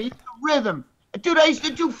rhythm. He's a rhythm. Dude, I used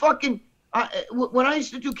to do fucking... when I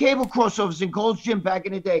used to do cable crossovers in Gold's Gym back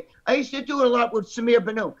in the day, I used to do it a lot with Samir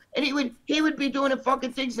Banu. And he would be doing the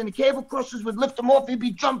fucking things, and the cable crossers would lift him off. He'd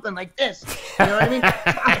be jumping like this. You know what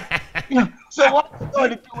I mean? So I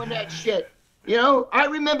started doing that shit. You know, I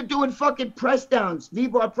remember doing fucking press downs,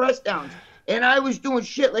 V-bar press downs. And I was doing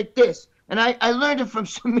shit like this. And I learned it from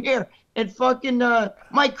Samir. And fucking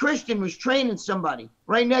Mike Christian was training somebody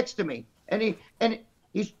right next to me. And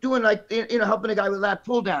he's doing like, helping a guy with lat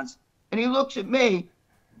pull downs. And he looks at me,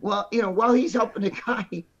 while he's helping the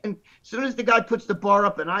guy. And as soon as the guy puts the bar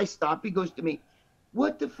up and I stop, he goes to me,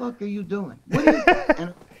 "What the fuck are you doing?"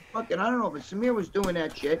 And fucking, I don't know, but Samir was doing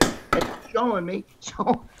that shit and showing me.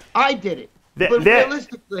 So I did it. But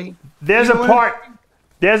realistically, there's a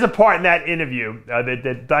part in that interview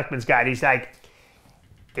that Beckman's got. He's like,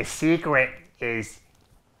 the secret is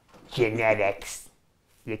genetics.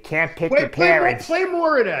 You can't pick your parents. Play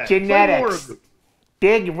more of that. Genetics.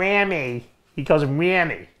 Big Rammy. He calls him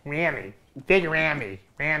Rammy. Big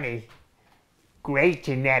Rammy. Great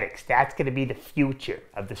genetics. That's going to be the future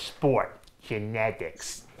of the sport.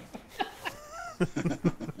 Genetics. Keep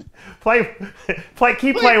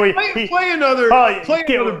playing. Play another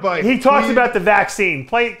bite. He talks about the vaccine.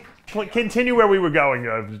 Continue where we were going,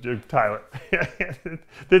 Tyler.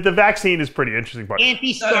 The vaccine is pretty interesting part.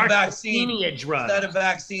 Anti-sarcopenia drug. It's not a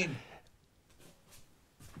vaccine.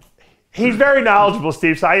 He's very knowledgeable,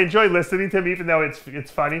 Steve, so I enjoy listening to him, even though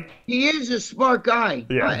it's funny. He is a smart guy.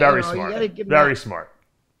 Yeah, very smart. Very smart.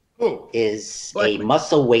 Is a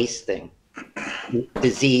muscle wasting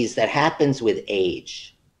disease that happens with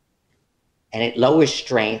age. And it lowers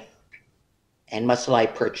strength and muscle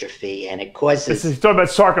hypertrophy, and it causes He's talking about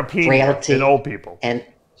sarcopenia frailty in old people. And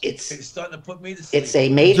It's starting to put me to sleep. It's a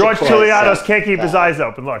major George cause Chilianos of, can't keep his eyes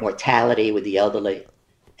open. Look. mortality with the elderly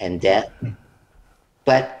and death.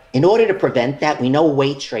 But in order to prevent that, we know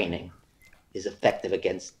weight training is effective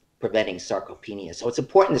against preventing sarcopenia. So it's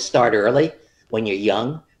important to start early when you're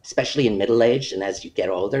young, especially in middle age, and as you get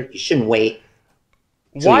older. You shouldn't wait.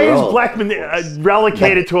 Why is Blackman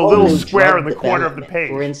relegated to a little square in the corner of the page?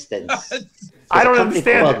 For instance, I don't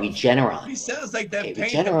understand. Called it. Regeneron. He sounds like that.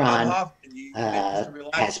 Regeneron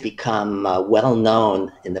has become well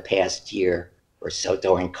known in the past year or so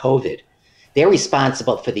during COVID. They're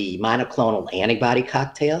responsible for the monoclonal antibody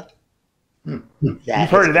cocktail. You've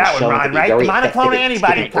heard of that one, Ron, right? The monoclonal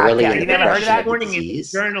antibody cocktail. You never heard of that? Morning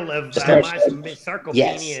is Journal of Sarcopenia.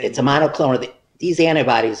 Yes, it's a monoclonal. These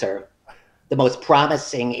antibodies are the most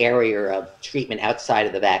promising area of treatment outside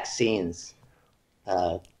of the vaccines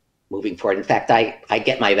moving forward. In fact, I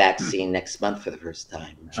get my vaccine next month for the first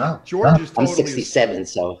time. George is I'm totally 67,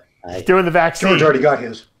 so He's doing the vaccine. George already got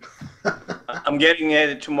his. I'm getting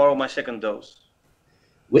it tomorrow, my second dose.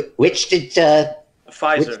 Which did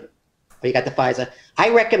Pfizer. Oh, you got the Pfizer. I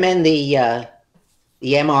recommend the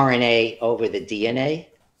mRNA over the DNA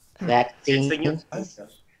vaccine.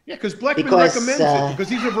 Yeah, because Blackman recommends it because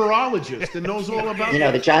he's a virologist and knows all about it. You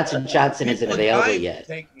know, the Johnson & Johnson isn't available yet,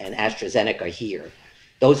 and AstraZeneca are here.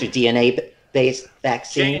 Those are DNA-based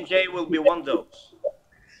vaccines. J&J will be one dose.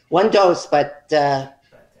 One dose, but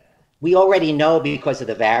we already know because of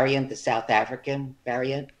the variant, the South African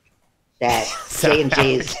variant, that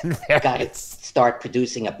J&J's got to start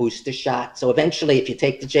producing a booster shot. So eventually, if you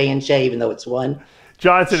take the J&J, even though it's one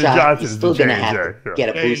Johnson shot, Johnson you're still going to have to yeah. get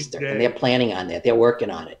a booster, and they're planning on that. They're working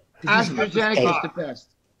on it. AstraZeneca is the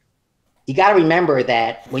best. You got to remember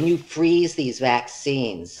that when you freeze these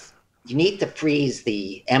vaccines, you need to freeze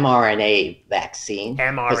the mRNA vaccine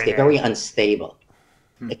because they're very unstable.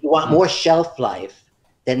 If you want more shelf life,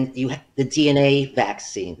 then the DNA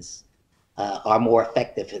vaccines are more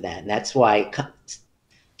effective for that. And that's why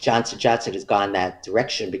Johnson & Johnson has gone that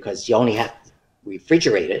direction, because you only have to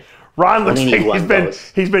refrigerate it. Ron looks like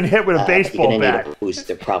he's been hit with a baseball you're bat. Need a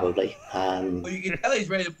booster, probably. Well, you can tell he's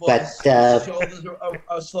ready to pull. His shoulders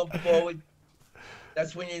are slumped forward.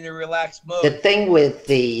 That's when you're in a relaxed mode. The thing with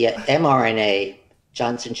the mRNA,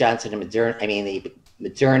 Johnson & Johnson and Moderna, the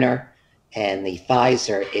Moderna and the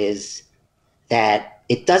Pfizer, is that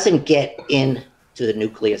it doesn't get into the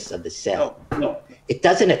nucleus of the cell. No. It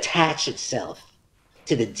doesn't attach itself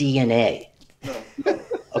to the DNA. No.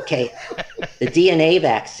 Okay, the DNA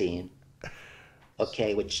vaccine,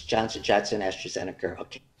 okay, which Johnson & Johnson, AstraZeneca,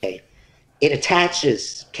 okay, it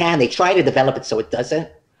attaches, they try to develop it so it doesn't,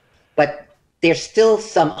 but there's still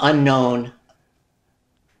some unknown,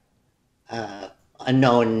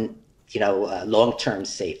 long-term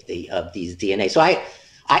safety of these DNA. So I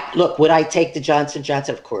look, would I take the Johnson &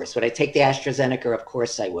 Johnson? Of course. Would I take the AstraZeneca? Of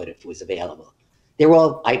course I would if it was available. They're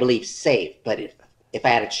all, I believe, safe, but if I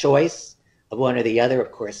had a choice of one or the other,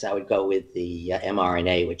 of course, I would go with the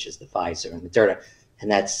mRNA, which is the Pfizer and Moderna,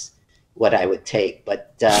 and that's what I would take.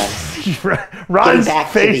 But Ron's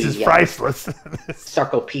face is priceless.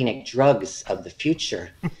 Sarcopenic drugs of the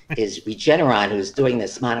future is Regeneron, who's doing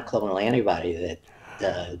this monoclonal antibody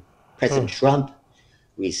that President Trump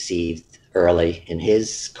received early in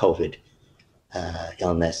his COVID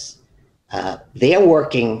illness. They're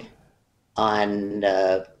working on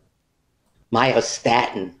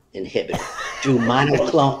myostatin inhibitor through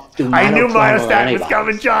monoclonal. I knew myostatin antibodies. was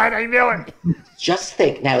coming, John. I knew it. Just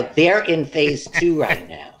think, now they're in phase 2 right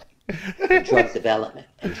now, in drug development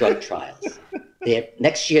and drug trials.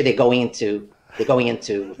 Next year they're going into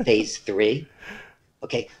phase 3.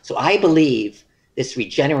 Okay, so I believe this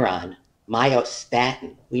Regeneron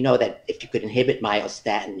myostatin. We know that if you could inhibit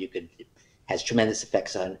myostatin, it has tremendous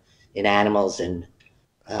effects in animals and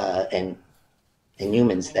in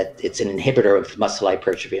humans, that it's an inhibitor of muscle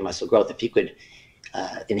hypertrophy and muscle growth. If you could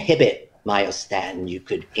inhibit myostatin, you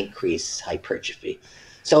could increase hypertrophy.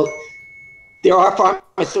 So there are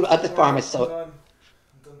other pharmaceuticals.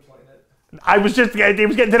 I was just getting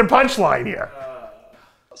to the punchline here.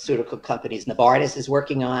 Pharmaceutical companies. Novartis is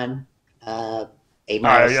working on a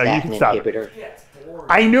myostatin inhibitor.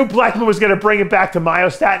 I knew Blackman was going to bring it back to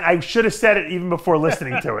myostatin. I should have said it even before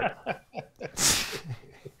listening to it.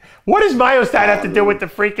 What does myostatin have to do with the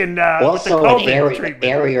freaking also with the COVID an treatment?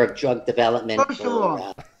 area of drug development? First of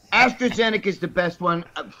all, AstraZeneca is the best one.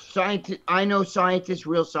 I know scientists,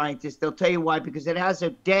 real scientists. They'll tell you why, because it has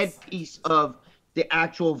a dead piece of the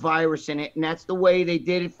actual virus in it, and that's the way they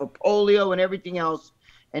did it for polio and everything else.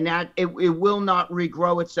 And that it will not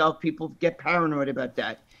regrow itself. People get paranoid about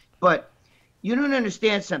that, but you don't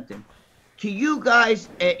understand something. To you guys,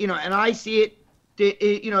 and I see it.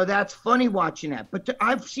 that's funny watching that. But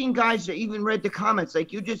I've seen guys that even read the comments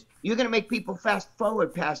like you're gonna make people fast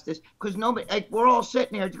forward past this because nobody, like, we're all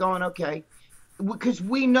sitting here going, okay, because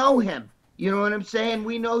we know him. You know what I'm saying?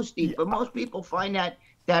 We know Steve, but most people find that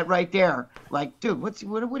right there, like, dude, what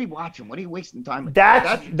are you watching? What are you wasting time with?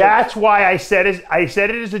 That's why I said it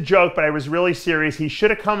as a joke, but I was really serious. He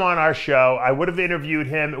should have come on our show. I would have interviewed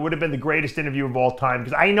him. It would have been the greatest interview of all time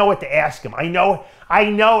because I know what to ask him. I know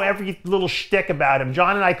every little shtick about him.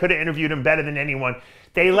 John and I could have interviewed him better than anyone.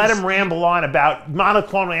 They let him ramble on about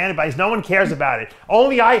monoclonal antibodies. No one cares about it.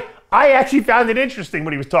 Only I actually found it interesting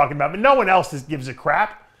what he was talking about, but no one else gives a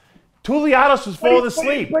crap. Tulianos was falling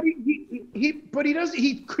asleep. But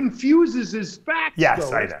he confuses his facts. Yes,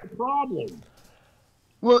 though. I know. That's the problem.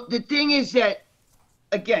 Well, the thing is that,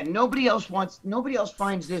 again, nobody else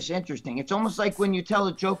finds this interesting. It's almost like when you tell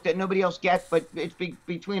a joke that nobody else gets, but it's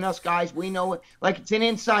between us guys. We know it. Like, it's an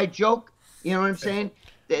inside joke. You know what I'm saying?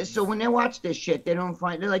 So when they watch this shit, they don't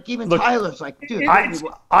find. They're like, even Tyler's like, dude. I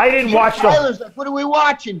didn't watch the. Tyler's like, what are we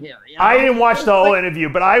watching here? You know? I didn't watch the whole interview,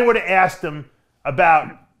 but I would have asked him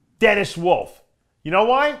about Dennis Wolf. You know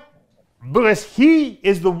why? Because he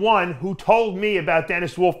is the one who told me about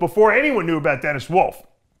Dennis Wolf before anyone knew about Dennis Wolf.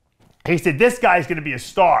 He said, this guy's going to be a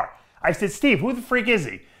star. I said, Steve, who the freak is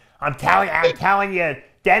he? I'm telling you,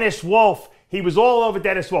 Dennis Wolf. He was all over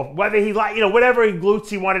Dennis Wolf. Whether he whatever glutes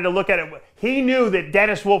he wanted to look at it. He knew that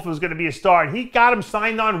Dennis Wolf was going to be a star, and he got him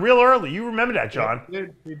signed on real early. You remember that, John?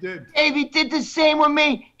 He did. Dave, he did the same with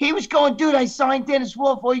me. He was going, dude, I signed Dennis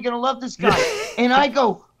Wolf. Oh, you're going to love this guy. And I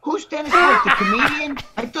go, who's Dennis Wolf, the comedian?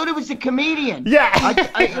 I thought it was a comedian. Yeah.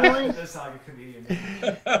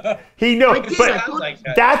 He knew. But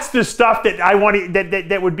that's the stuff that I want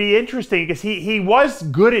that would be interesting because he was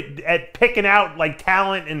good at picking out like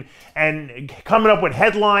talent and coming up with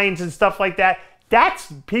headlines and stuff like that.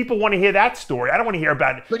 That's people want to hear that story. I don't want to hear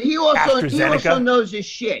about it. But he also knows his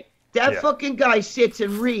shit. That fucking guy sits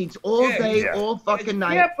and reads all day, all fucking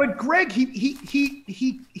night. Yeah, but Greg, he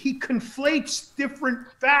conflates different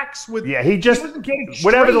facts with. Yeah, he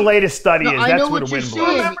whatever the latest study is. That's what a win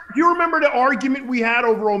blows. Do you remember the argument we had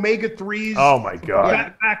over omega-3s? Oh my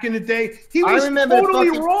God! Back in the day, he was totally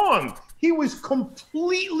wrong. He was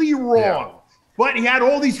completely wrong. But he had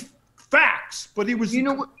all these facts, but he was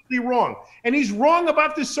completely wrong. And he's wrong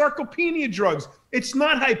about the sarcopenia drugs. It's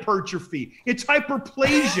not hypertrophy. It's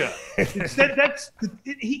hyperplasia.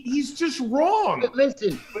 He's just wrong. But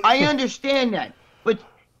listen, I understand that, but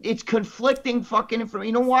it's conflicting fucking information.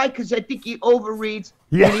 You know why? Because I think he overreads.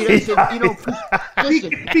 Yeah. And he doesn't,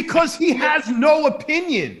 listen. Because he has no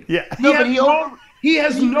opinion. Yeah. He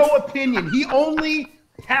has no opinion. He only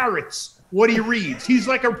parrots what he reads. He's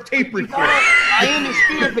like a tape recorder. I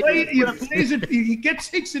understand. He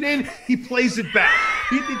takes it in. He plays it back.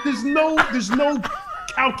 There's no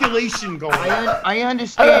calculation going on. I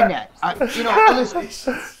understand that.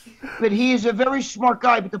 Listen. But he is a very smart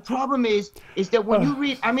guy. But the problem is that when you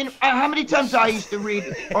read, I mean, how many times I used to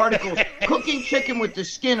read articles, cooking chicken with the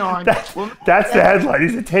skin on. That's the headline.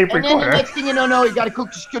 He's a tape recorder. And then the next thing you know, you got to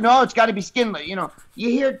cook the skin. No, it's got to be skinless. You know,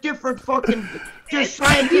 you hear different fucking. He's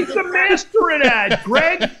the master of that,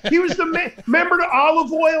 Greg. He was remember the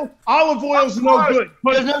olive oil? Olive oil's no good.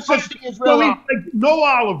 There's no such thing as real olive. No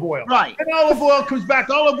olive oil. Right. And olive oil comes back.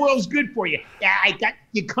 Olive oil's good for you. Yeah,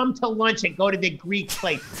 you come to lunch and go to the Greek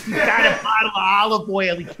place. He's got a bottle of olive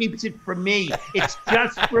oil. He keeps it for me. It's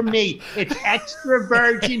just for me. It's extra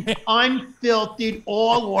virgin, unfiltered,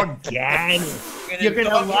 all organic. You're going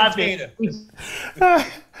to love it.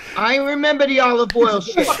 I remember the olive oil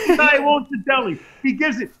shit. I won't to deli. He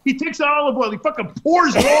gives it. He takes olive oil. He fucking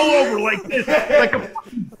pours it all over like this, like a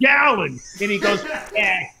fucking gallon. And he goes,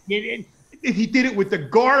 yeah. He did it with the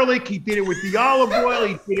garlic. He did it with the olive oil.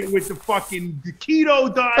 He did it with the fucking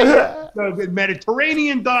keto diet, the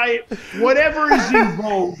Mediterranean diet. Whatever is in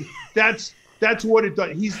vogue, that's what it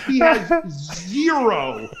does. He has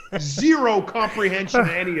zero comprehension of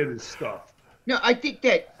any of this stuff. No, I think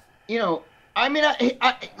that, I mean,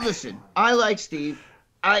 listen, I like Steve.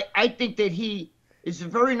 I think that he is a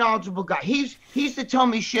very knowledgeable guy. He used to tell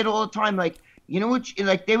me shit all the time. Like,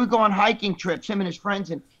 like they would go on hiking trips, him and his friends,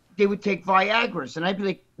 and they would take Viagra's. And I'd be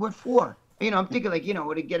like, what for? I'm thinking like,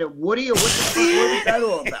 would he get a Woody or what the fuck? What was that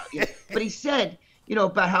all about? But he said,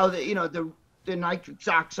 about how the nitric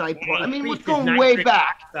oxide part. I mean, we're going way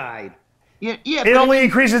back. Oxide. Yeah, it only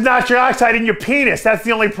increases nitric oxide in your penis. That's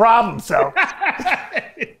the only problem. So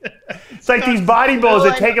it's like these bodybuilders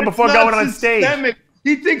that take it before going on stage.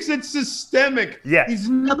 He thinks it's systemic. Yeah. He's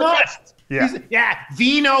nuts. Yeah. Yeah,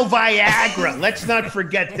 Vino Viagra. Let's not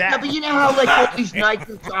forget Yeah, that. but you know how like all these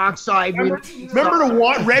nitrous oxide. Remember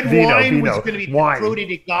the red Vino, wine was Vino, going to be wine. the fruit of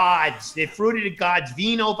the gods. The fruit of the gods,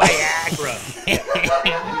 Vino Viagra.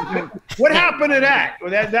 What happened to that?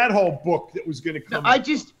 Well, that whole book that was going to come.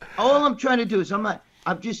 All I'm trying to do is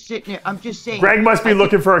I'm just sitting there. I'm just saying. Greg must be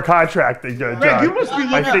looking for a contract. Greg, you must be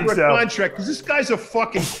looking for a so. contract because this guy's a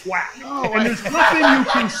fucking quack. No, and there's nothing you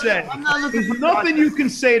can say. I'm not looking There's for nothing you can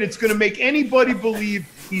say that's going to make anybody believe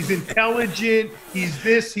he's intelligent, he's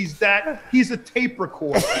this, he's that. He's a tape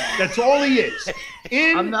recorder. That's all he is.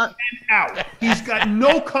 In and out. He's got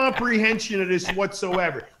no comprehension of this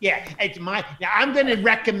whatsoever. Yeah, it's my. Now I'm going to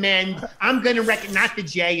recommend. not the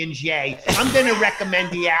J&J. I'm going to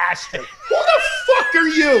recommend the Astra. Who the fuck are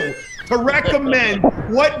you to recommend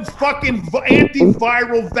what fucking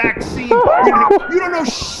antiviral vaccine? You don't know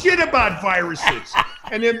shit about viruses.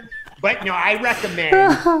 And then, but no, I recommend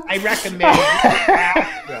Astra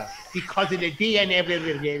because of the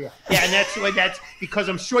DNA. Yeah, and that's because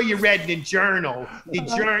I'm sure you read the journal,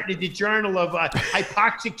 the journal of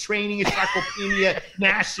Hypoxic Training and Sarcopenia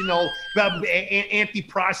National,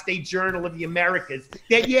 Anti-Prostate Journal of the Americas.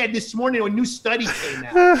 This morning a new study came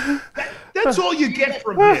out. That's all you get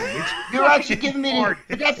from him. You're actually giving me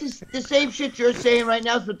but that's the same shit you're saying right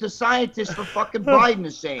now is what the scientists for fucking Biden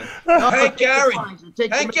is saying. Hank Aaron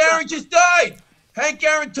just died. Hank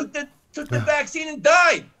Aaron took the vaccine and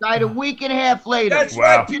died. Died a week and a half later. That's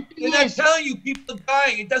right. They're not telling you people are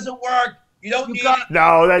dying. It doesn't work. You don't need it.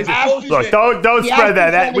 No, that's look. Don't spread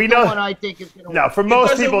that. We know. I think it's gonna work. For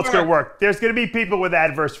most people, it's going to work. There's going to be people with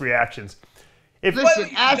adverse reactions. What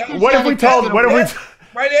if we told? What if we?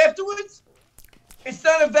 Right afterwards? It's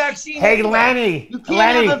not a vaccine. Hey, Lenny. You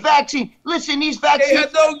can't have a vaccine. Listen, these vaccines. They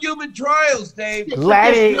have no human trials, Dave.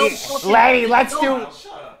 Lenny, let's do.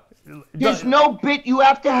 There's no bit. You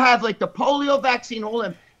have to have like the polio vaccine. All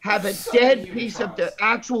them have a dead piece of the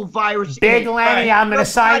actual virus. Big Lenny, I'm going to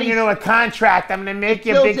sign you to a contract. I'm going to make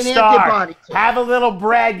you a big star. Have a little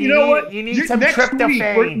bread. You know what? You need some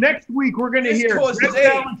tryptophan. Next week, we're going to hear Gregg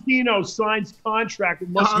Valentino signs contract with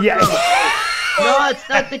Muscular. No, it's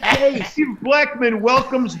not the case. Steve Blackman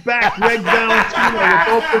welcomes back Gregg Valentino with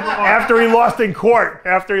open arms. After he lost in court.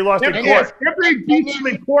 After he beats him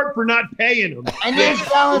in court for not paying him. And there's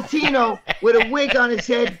Valentino with a wig on his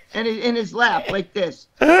head and in his lap like this.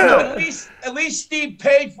 At least Steve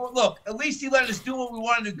paid for. Look, at least he let us do what we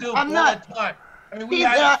wanted to do all the time. I mean,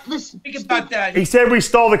 think about that. He said we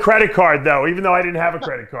stole the credit card, though, even though I didn't have a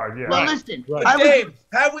credit card. Yeah. Well, listen, Dave,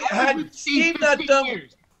 had Steve not done.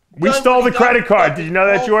 We stole the credit card. Did you know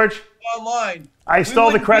that, George? Online. I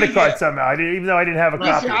stole the credit card somehow. Even though I didn't have a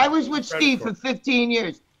copy. I was with Steve for 15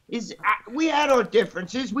 years. We had our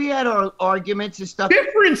differences. We had our arguments and stuff.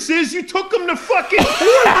 Differences? You took him to fucking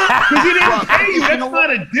court because he didn't pay you. That's not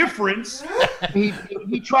a difference. He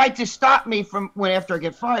tried to stop me from after I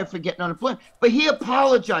get fired for getting unemployment, but he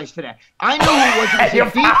apologized for that. I know he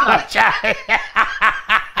wasn't.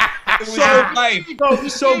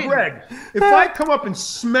 So Greg, if I come up and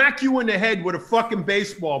smack you in the head with a fucking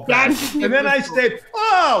baseball bat, and then I say,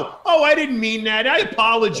 I didn't mean that. I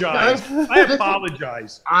apologize.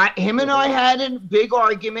 Him and I had a big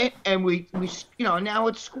argument, and we now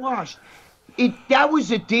it's squashed. That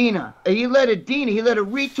was Adina. He let a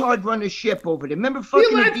retard run the ship over there. Remember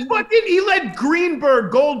he let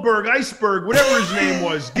Greenberg, Goldberg, Iceberg, whatever his name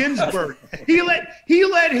was, Ginsburg. He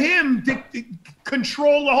let him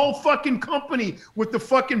control the whole fucking company with the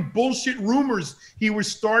fucking bullshit rumors he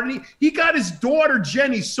was starting. He got his daughter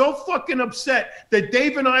Jenny so fucking upset that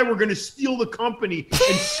Dave and I were going to steal the company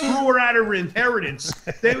and screw her out of her inheritance.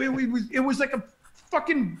 It was like a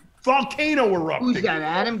fucking volcano erupting. Who's that?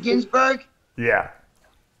 Adam Ginsburg? Yeah.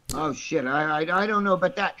 Oh shit! I don't know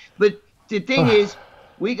about that. But the thing is,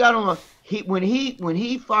 we got on. When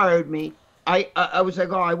he fired me, I was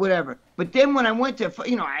like, whatever. But then when I went to,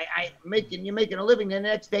 you're making a living. The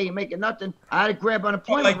next day you're making nothing. I had to grab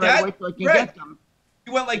unemployment right away so I can get them.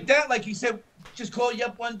 You went like that, like he said. Just call you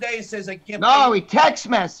up one day and says I can't. No, he text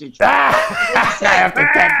messaged.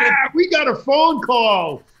 We got a phone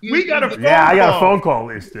call. I got a phone call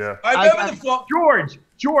at least. Yeah. I remember the phone.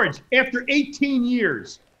 George, after 18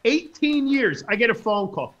 years, I get a phone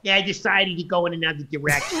call. Yeah, I decided to go in another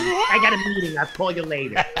direction. I got a meeting. I'll call you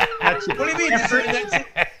later. That's it. What do you mean?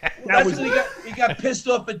 He got pissed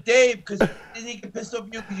off at Dave because didn't he get pissed off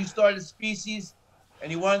at you because you started a species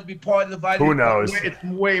and he wanted to be part of the vitamin? Who knows? It's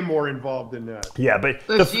way more involved than that. Yeah, but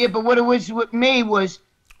but what it was with me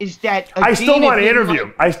is that I still want to interview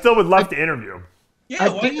him. I still would love to interview him. Yeah,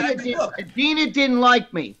 Adina didn't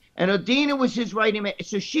like me. And Odina was his right hand man.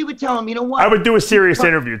 So she would tell him, you know what? I would do a serious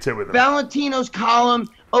interview too with him. Valentino's column,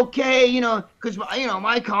 okay, you know, because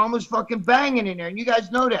my column was fucking banging in there, and you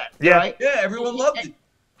guys know that, right? Yeah, everyone loved it.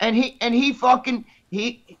 And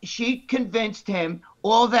she convinced him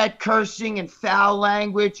all that cursing and foul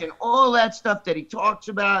language and all that stuff that he talks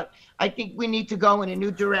about. I think we need to go in a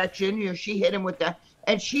new direction. You know, she hit him with that,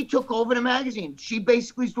 and she took over the magazine. She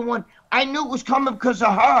basically is the one. I knew it was coming because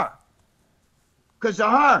of her. Because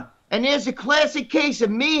of her. And there's a classic case of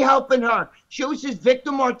me helping her. She was this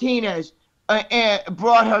Victor Martinez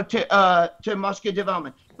brought her to Muscular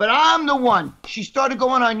Development. But I'm the one. She started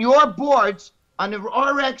going on your boards, on the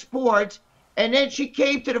RX boards, and then she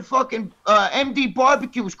came to the fucking MD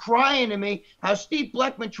barbecue, was crying to me how Steve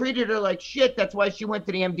Blackman treated her like shit. That's why she went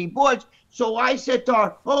to the MD boards. So I said to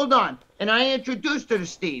her, hold on. And I introduced her to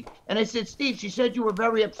Steve. And I said, Steve, she said you were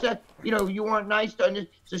very upset. You know, you weren't nice to her.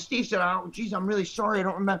 So Steve said, oh, geez, I'm really sorry. I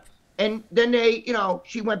don't remember. And then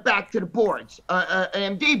she went back to the boards,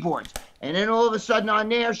 MD boards. And then all of a sudden on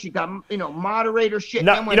there, she got, moderator shit.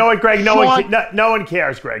 No, you know what, Greg? No one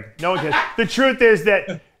cares, Greg. No one cares. The truth is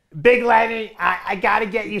that, Big Lenny, I got to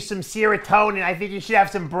get you some serotonin. I think you should have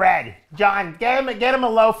some bread. John, get him a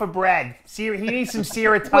loaf of bread. He needs some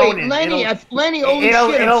serotonin. Wait, Lenny, holy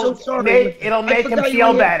shit, I'm so sorry. It'll make him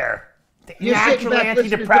feel better. Natural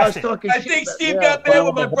antidepressant. I think Steve got mad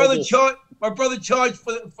when my brother charged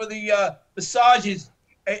for the massages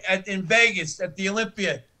in Vegas at the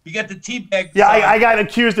Olympia. You got the tea bag. Yeah, I got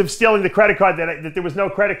accused of stealing the credit card. That there was no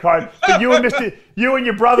credit card. But you and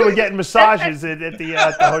your brother were getting massages at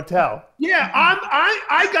the hotel. Yeah,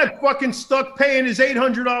 I got fucking stuck paying his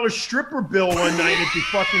 $800 stripper bill one night at the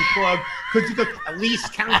fucking club because he goes, at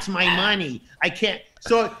least counts my money. I can't.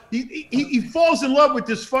 So he falls in love with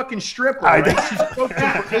this fucking stripper. Right? She's booked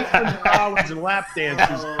him for $800 in lap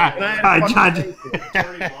dances.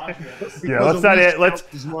 Yeah, that's not it.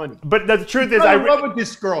 But the truth is, I'm in love with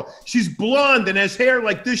this girl. She's blonde and has hair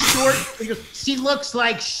like this short. He goes, she looks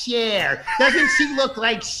like Cher. Doesn't she look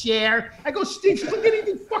like Cher? I go, Steve, she doesn't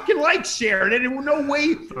even fucking like Cher. And in no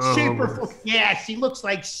way, shape, or form. Yeah, she looks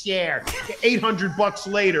like Cher.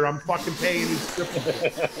 $800 later, I'm fucking paying his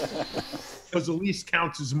stripper. Because the least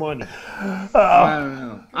counts as money. I don't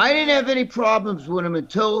know. I didn't have any problems with him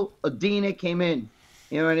until Adina came in.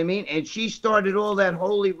 You know what I mean? And she started all that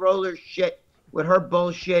holy roller shit with her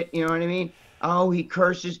bullshit. You know what I mean? Oh, he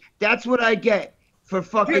curses. That's what I get for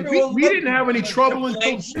fucking. We didn't have any trouble until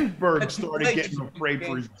Ginsburg started getting afraid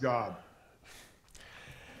for his job.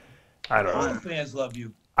 I don't know. All fans love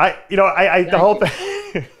you. The whole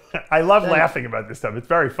thing. I love laughing about this stuff. It's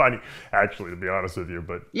very funny, actually, to be honest with you.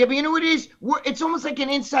 But yeah, but you know what it is? It's almost like an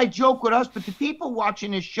inside joke with us. But the people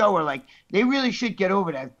watching this show are like, they really should get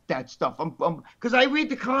over that stuff. Because I read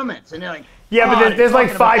the comments and they're like, yeah, but there's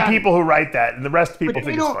like 5 people who write that, and the rest of people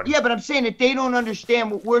think it's funny. Yeah, but I'm saying that they don't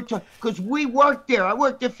understand what we're talking. Because we worked there. I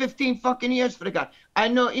worked there 15 fucking years for the guy. I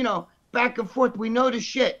know, back and forth. We know the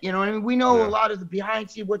shit. You know what I mean? We know a lot of the behind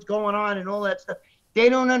the scenes, what's going on, and all that stuff. They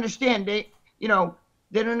don't understand.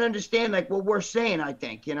 They don't understand like what we're saying. I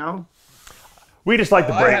think we just like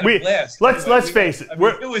to break. Let's face it. It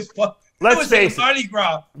was fun. Let's face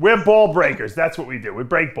it. We're ball breakers. That's what we do. We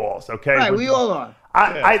break balls. Okay. Right. We all are.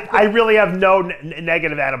 I really have no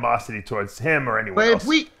negative animosity towards him or anyone else.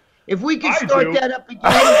 But if we could start that up again,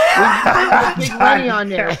 with Big Lenny on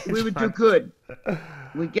there, we would do good.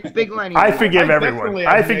 We get Big Lenny. I forgive everyone.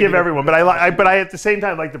 I forgive everyone, but I at the same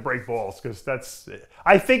time like to break balls because that's.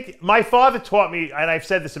 I think my father taught me, and I've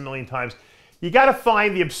said this a million times. You got to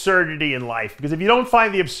find the absurdity in life because if you don't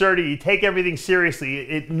find the absurdity, you take everything seriously.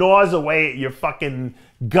 It gnaws away at your fucking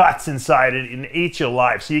guts inside it and eats your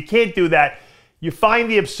life. So you can't do that. You find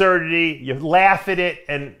the absurdity, you laugh at it,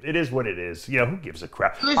 and it is what it is. Who gives a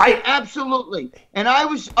crap? Listen, absolutely. And I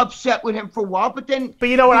was upset with him for a while, but then... But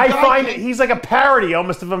you know what? I find he's like a parody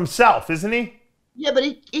almost of himself, isn't he? Yeah, but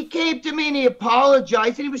he came to me and he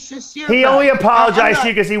apologized, and he was sincere. He only apologized to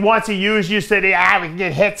you because he wants to use you. Said, we can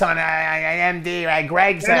get hits on an MD.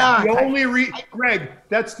 Greg said... Greg,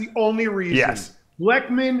 that's the only reason. Yes.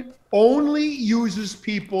 Blackman only uses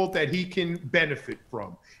people that he can benefit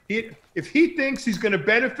from. If he thinks he's going to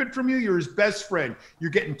benefit from you, you're his best friend.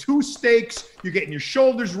 You're getting 2 steaks. You're getting your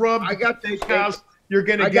shoulders rubbed. I got the house. You're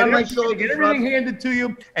going to get everything handed to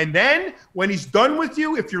you. And then when he's done with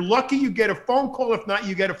you, if you're lucky, you get a phone call. If not,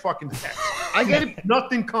 you get a fucking text. I get it.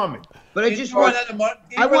 Nothing coming. But I just want.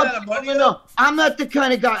 I want people to know I'm not the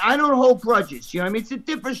kind of guy. I don't hold grudges. You know what I mean? It's a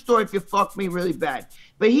different story if you fuck me really bad.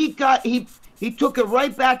 But he took it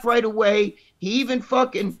right back right away. He even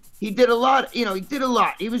he did a lot. You know, he did a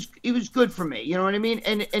lot. He was good for me. You know what I mean?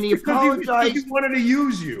 And he apologized. He wanted to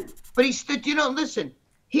use you. But he still, you know, listen.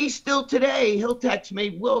 He still today, he'll text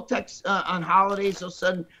me. We'll text on holidays. He'll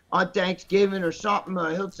send on Thanksgiving or something.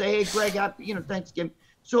 He'll say, "Hey, Greg, happy, you know, Thanksgiving."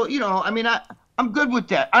 So, you know, I mean, I'm good with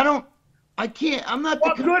that. I'm not. Good.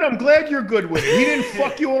 I'm glad you're good with it. He didn't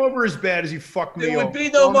fuck you over as bad as he fucked me over. There would be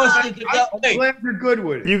no muscular development. I'm glad you're good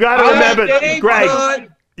with it. You got to remember,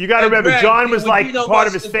 Greg. You got to remember, John was like part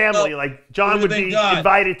of his family. Like John would be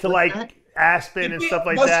invited to like Aspen and stuff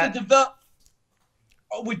like that.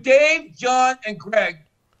 With Dave, John, and Greg,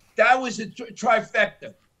 that was a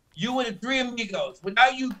trifecta. You and the three amigos.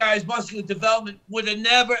 Without you guys, muscular development would have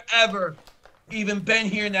never, ever even been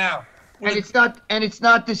here now. And it's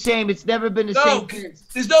not the same. It's never been the same.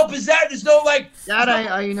 There's no pizzazz. There's no like. That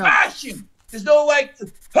I know. Passion. There's no like.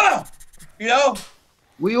 You know.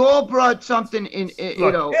 We all brought something in.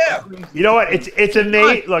 You know. Yeah. You know what? It's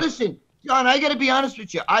innate. Look. Listen, John. I got to be honest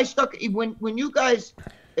with you. I stuck when you guys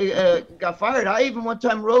got fired. I even one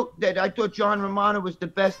time wrote that I thought John Romano was the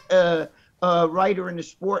best writer in the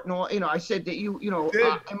sport and all. You know, I said that you know,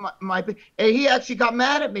 and he actually got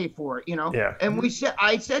mad at me for it. You know. Yeah. And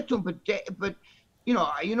I said to him, but you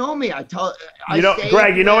know me.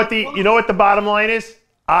 Greg. You know what the bottom line is?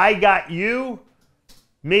 I got you,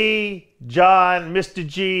 me, John, Mr.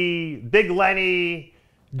 G, Big Lenny,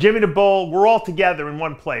 Jimmy the Bull, we're all together in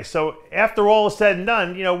one place. So after all is said and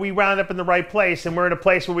done, you know, we round up in the right place, and we're in a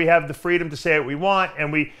place where we have the freedom to say what we want,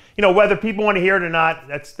 and we, you know, whether people want to hear it or not,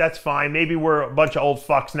 that's fine. Maybe we're a bunch of old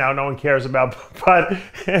fucks now no one cares about, but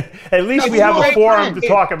at least we have a forum to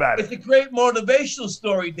talk about it. It's a great motivational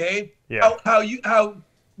story, Dave. Yeah. How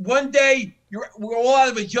one day we're all out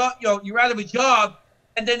of a job, you know, you're out of a job,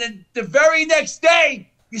 and then the very next day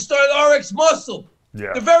you start RXMuscle.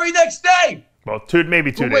 Yeah. The very next day. Well,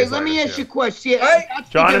 maybe two days wait, later. let me ask you a question. Right?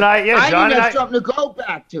 John and I didn't have something to go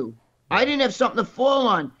back to. I didn't have something to fall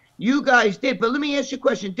on. You guys did. But let me ask you a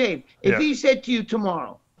question, Dave. If he said to you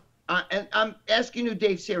tomorrow, and I'm asking you,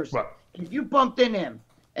 Dave, seriously, if you bumped in him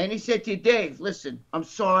and he said to you, Dave, listen, I'm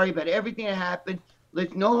sorry about everything that happened.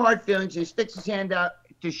 No hard feelings. He sticks his hand out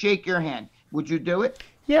to shake your hand. Would you do it?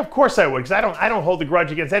 Yeah, of course I would, because I don't hold a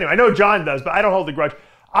grudge against anyone. I know John does, but I don't hold a grudge.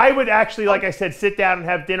 I would actually, like I said, sit down and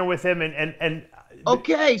have dinner with him and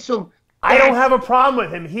okay, so I don't have a problem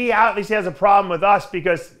with him. He at least has a problem with us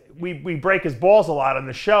because we break his balls a lot on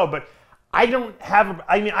the show. But I don't have.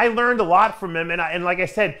 I mean, I learned a lot from him, and like I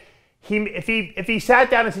said, if he sat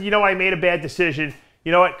down and said, you know, I made a bad decision.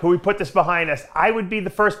 You know what? Can we put this behind us? I would be the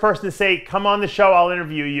first person to say, come on the show. I'll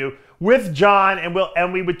interview you with John,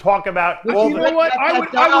 and we would talk about all you know what?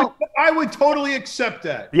 I would totally accept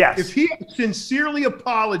that. Yes. If he sincerely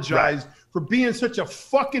apologized for being such a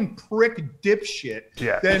fucking prick dipshit,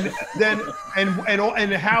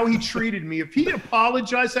 and how he treated me. If he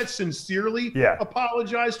apologized, that sincerely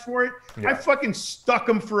apologized for it, I fucking stuck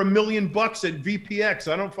him for $1 million at VPX.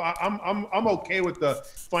 I'm okay with the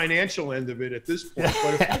financial end of it at this point.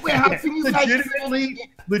 But if he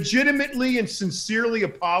legitimately and sincerely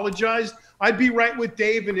apologized, I'd be right with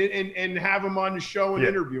Dave and have him on the show and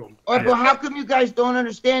interview him. But how come you guys don't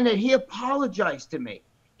understand that he apologized to me?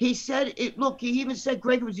 He said it. Look, he even said,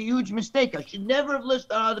 Greg, it was a huge mistake. I should never have listened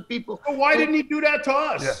to other people. Well, why didn't he do that to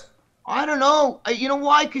us? Yeah. I don't know. You know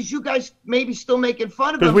why? Because you guys maybe still making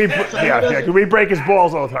fun of him. Because we break his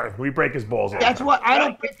balls all the time. We break his balls all the time. That's what I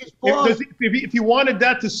don't break his balls. If he wanted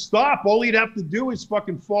that to stop, all he'd have to do is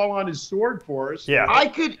fucking fall on his sword for us. Yeah. I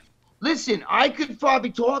could probably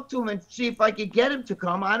talk to him and see if I could get him to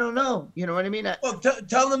come. I don't know. You know what I mean? Well,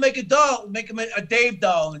 tell him to make a doll. Make him a Dave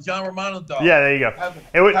doll and a John Romano doll. Yeah, there you go.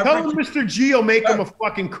 Tell him Mr. G will make him a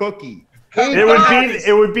fucking cookie.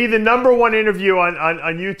 It would be the #1 interview on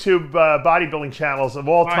YouTube bodybuilding channels of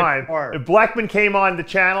all time. If Blackman came on the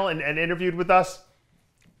channel and interviewed with us,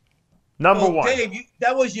 #1. Dave,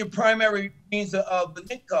 that was your primary means of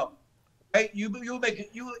income. Right? You make it.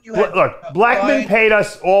 You look. Blackman paid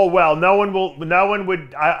us all well. No one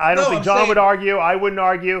would. I don't think John would argue. I wouldn't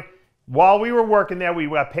argue. While we were working there, we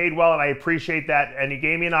got paid well, and I appreciate that. And he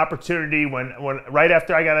gave me an opportunity when right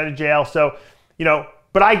after I got out of jail. So, you know,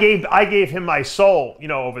 but I gave him my soul. You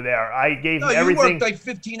know, over there, I gave him everything. You worked like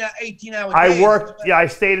 15, 18 hours. I worked. Yeah, I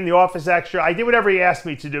stayed in the office extra. I did whatever he asked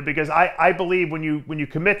me to do because I believe when you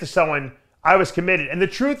commit to someone, I was committed. And the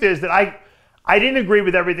truth is that I didn't agree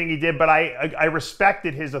with everything he did, but I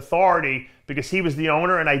respected his authority because he was the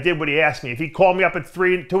owner, and I did what he asked me. If he called me up at 2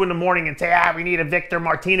 in the morning and say, we need a Victor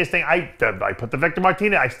Martinez thing, I put the Victor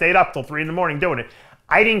Martinez. I stayed up till 3 in the morning doing it.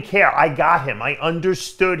 I didn't care. I got him. I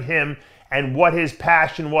understood him and what his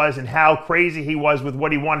passion was and how crazy he was with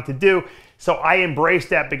what he wanted to do. So I embraced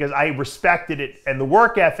that because I respected it and the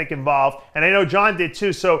work ethic involved, and I know John did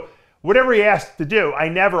too. So whatever he asked to do, I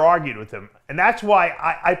never argued with him. And that's why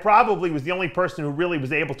I probably was the only person who really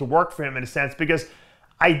was able to work for him in a sense, because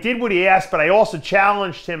I did what he asked, but I also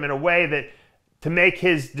challenged him in a way that to make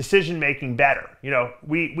his decision-making better. You know,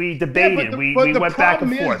 we debated, we went back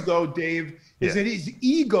and forth. Though, Dave, is that his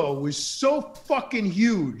ego was so fucking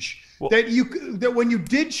huge that when you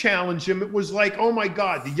did challenge him, it was like, oh my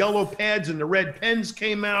God, the yellow pads and the red pens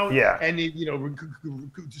came out. Yeah. And,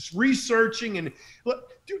 just researching and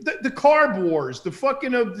the carb wars, the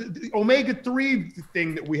fucking the omega-3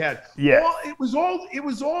 thing that we had. Yeah. It was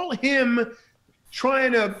all him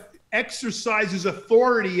trying to exercise his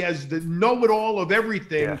authority as the know-it-all of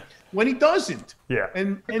everything when he doesn't. Yeah.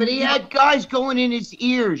 But he had guys going in his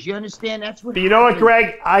ears. You understand? That's what. But you know what,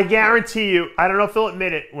 Greg? I guarantee you, I don't know if he'll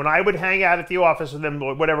admit it, when I would hang out at the office with him,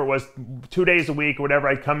 whatever it was, 2 days a week or whatever,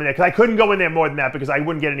 I'd come in there. Because I couldn't go in there more than that because I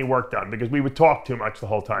wouldn't get any work done because we would talk too much the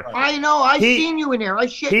whole time. I know. I seen you in there. I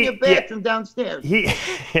shit in your bathroom downstairs. He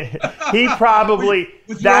probably...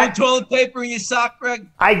 With your own toilet paper in your sock, Greg?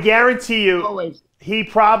 I guarantee you... Always. He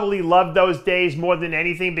probably loved those days more than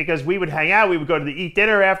anything because we would hang out. We would go to eat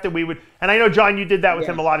dinner after. And I know, John, you did that with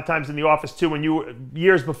him a lot of times in the office too when you were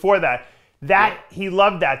years before that. He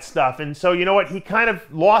loved that stuff. And so, you know what? He kind of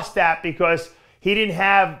lost that because he didn't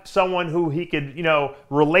have someone who he could,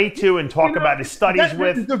 relate to and talk about his studies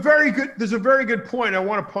with. There's a very good point. I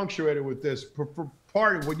want to punctuate it with this. For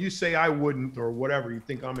part of what you say I wouldn't or whatever, you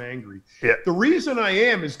think I'm angry. Yeah. The reason I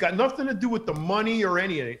am has got nothing to do with the money or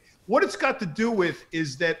anything. What it's got to do with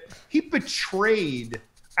is that he betrayed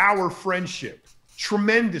our friendship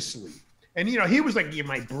tremendously. And, he was like, you're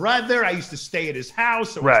my brother. I used to stay at his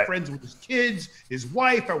house. I was friends with his kids, his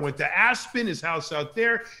wife. I went to Aspen, his house out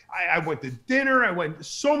there. I went to dinner. I went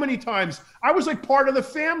so many times. I was like part of the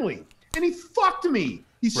family. And he fucked me.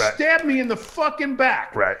 He stabbed me in the fucking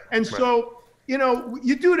back. And so,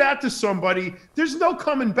 you do that to somebody, there's no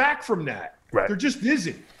coming back from that. There just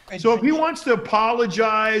isn't. So if he wants to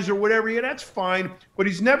apologize or whatever, that's fine. But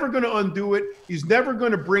he's never going to undo it. He's never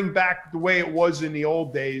going to bring back the way it was in the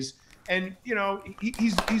old days. And,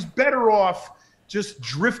 he's better off just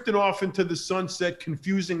drifting off into the sunset,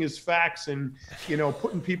 confusing his facts and,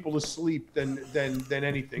 putting people to sleep than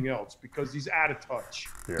anything else because he's out of touch.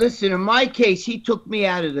 Yeah. Listen, in my case, he took me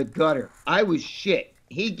out of the gutter. I was shit.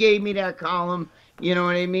 He gave me that column. You know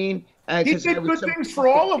what I mean? He did good things for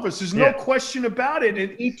all of us. There's no question about it.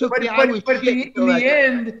 And, he took but me,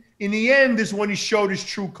 in the end is when he showed his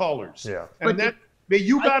true colors. Yeah. And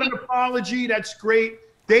you got an apology. That's great.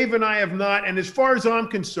 Dave and I have not. And as far as I'm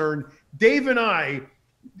concerned, Dave and I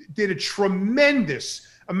did a tremendous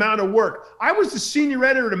amount of work. I was the senior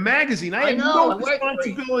editor of the magazine. I had no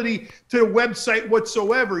responsibility to the website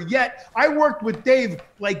whatsoever. Yet I worked with Dave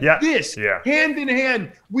like this, hand in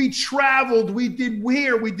hand. We traveled. We did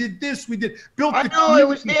we did this. We did built. I know. I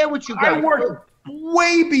was there with you guys. I worked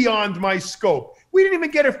way beyond my scope. We didn't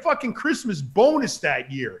even get a fucking Christmas bonus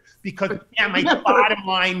that year because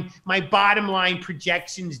my bottom line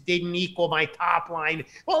projections didn't equal my top line.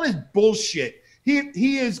 All this bullshit.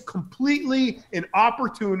 He is completely an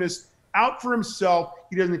opportunist, out for himself.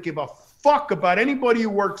 He doesn't give a fuck about anybody who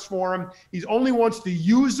works for him. He only wants to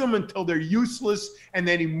use them until they're useless, and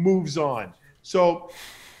then he moves on. So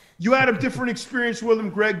you had a different experience with him,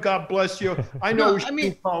 Greg. God bless you. I know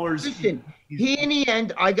colors. Listen, he in the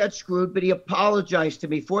end, I got screwed, but he apologized to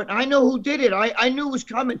me for it. I know who did it. I knew it was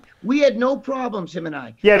coming. We had no problems, him and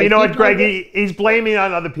I. Yeah, but you know what, Greg? He's blaming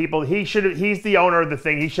on other people. He's the owner of the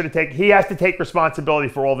thing. He has to take responsibility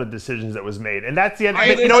for all the decisions that was made. And that's the end.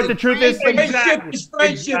 You know what the truth is? Friendship is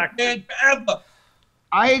friendship, man, forever.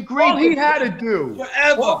 I agree. All he had to do.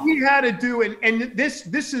 Forever. All he had to do, and this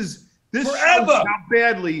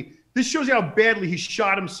shows how badly he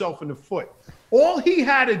shot himself in the foot. All he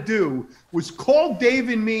had to do was call Dave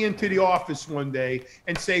and me into the office one day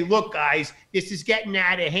and say, look, guys, this is getting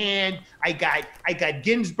out of hand. I got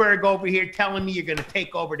Ginsburg over here telling me you're going to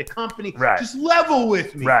take over the company. Right. Just level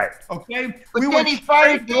with me. Right. Okay? But then he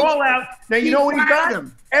fired all out. Now, you know what he got?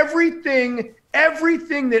 Everything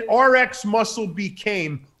that RXMuscle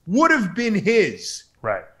became would have been his.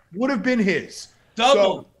 Right. Would have been his. Double.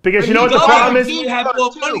 So, because you know what the problem is? He have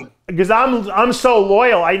more money. Because I'm so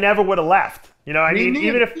loyal, I never would have left. You know, I mean,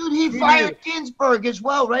 even if dude, he fired Ginsburg as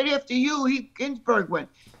well right after you. Ginsburg went.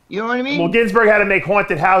 You know what I mean? Well, Ginsburg had to make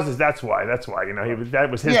haunted houses. That's why. You know,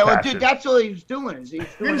 that was his passion. Well, dude, that's all he was doing.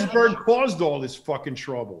 Ginsburg caused all this fucking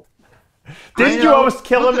trouble. Didn't you almost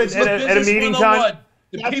kill him at a meeting, John?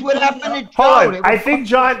 That's what happened to Hold Joe. on. I think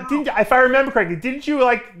John, if I remember correctly, didn't you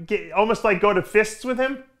almost go to fists with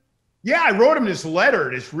him? Yeah, I wrote him this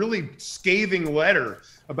really scathing letter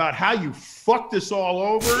about how you fucked us all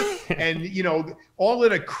over and, you know, all of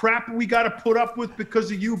the crap we got to put up with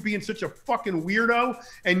because of you being such a fucking weirdo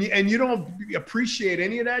and you don't appreciate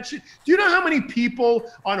any of that shit. Do you know how many people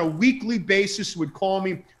on a weekly basis would call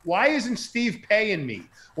me, why isn't Steve paying me?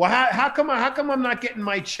 Well, how come I'm not getting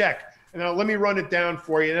my check? And let me run it down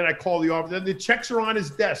for you. And then I call the office. The checks are on his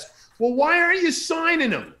desk. Well, why aren't you signing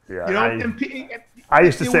them? Yeah, you know, I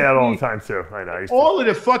used to say that all the time too. I know. All of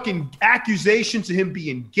the fucking accusations of him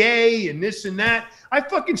being gay and this and that. I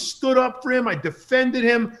fucking stood up for him. I defended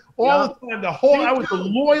him all the time. I was a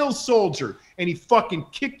loyal soldier, and he fucking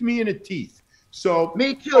kicked me in the teeth. So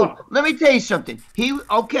me too. Let me tell you something.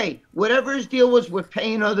 Whatever his deal was with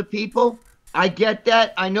paying other people, I get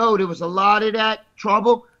that. I know there was a lot of that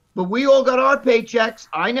trouble, but we all got our paychecks.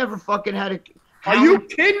 I never fucking had a. Are you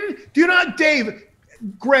kidding? Do you not, Dave?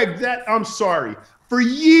 Greg, I'm sorry. For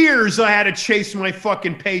years, I had to chase my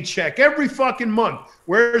fucking paycheck every fucking month.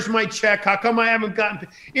 Where's my check? How come I haven't gotten?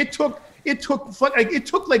 It took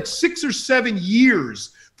like 6 or 7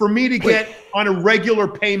 years for me to get on a regular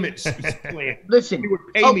payment plan. Listen,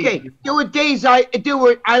 there were days I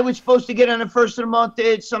was supposed to get on the first of the month.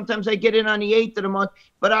 Sometimes I get in on the 8th of the month.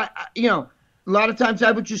 But a lot of times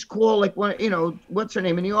I would just call what's her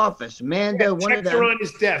name in the office? Amanda, one of them. Checks are on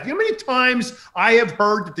his desk. You know how many times I have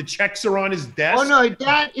heard that the checks are on his desk? Oh, no,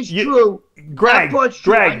 that is true. Greg,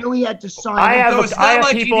 I knew he had to sign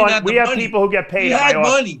we have people who get paid. He had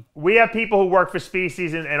money. We have people who work for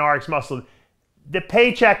Species and RXMuscle. The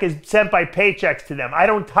paycheck is sent by paychecks to them. I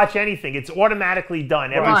don't touch anything. It's automatically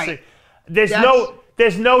done. There's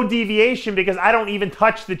no deviation because I don't even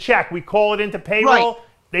touch the check. We call it into payroll. Right.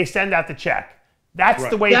 They send out the check. That's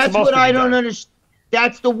the way it's supposed to be done. That's what I don't understand.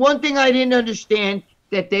 That's the one thing I didn't understand,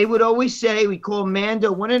 that they would always say, we call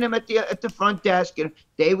Amanda, one of them at the front desk, and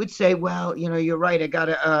they would say, well, you're right. I got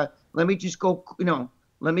to, let me just go,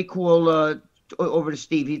 let me call over to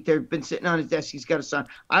Steve. They've been sitting on his desk. He's got to sign.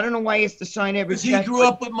 I don't know why he has to sign every check. He grew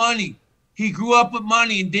up with money. He grew up with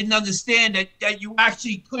money and didn't understand that you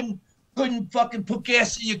actually couldn't fucking put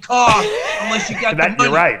gas in your car unless you got the money.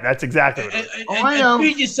 You're right. That's exactly what it is. And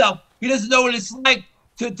feed yourself. He doesn't know what it's like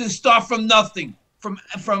to start from nothing,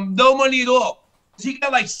 from no money at all. He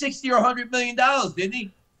got like $60 or $100 million, didn't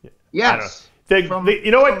he? Yes.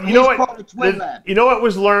 You know what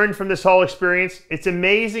was learned from this whole experience? It's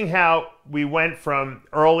amazing how we went from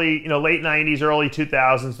late 90s, early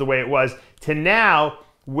 2000s, the way it was, to now,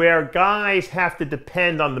 where guys have to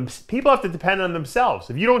depend on them. People have to depend on themselves.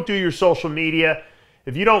 If you don't do your social media,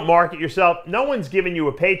 if you don't market yourself, no one's giving you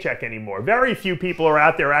a paycheck anymore. Very few people are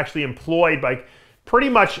out there actually employed by. Pretty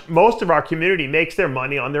much most of our community makes their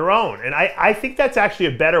money on their own. And I think that's actually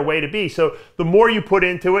a better way to be. So the more you put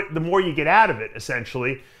into it, the more you get out of it,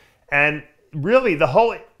 essentially. And really, the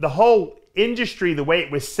whole industry, the way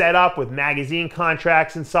it was set up with magazine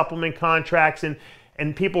contracts and supplement contracts and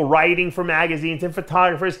people writing for magazines and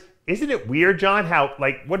photographers, isn't it weird, John, how,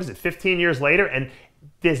 15 years later, and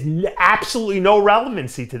there's absolutely no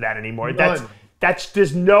relevancy to that anymore. None.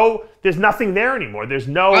 There's nothing there anymore.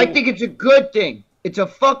 I think it's a good thing. It's a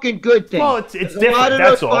fucking good thing. Well, it's different. A lot of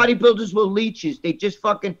those bodybuilders were leeches. They just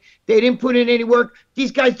they didn't put in any work.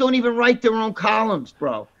 These guys don't even write their own columns,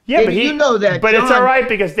 bro. Yeah, but you know that. But John, it's all right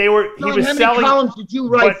because he was selling. How many columns did you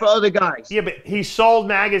write for other guys? Yeah, but he sold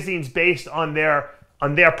magazines based on their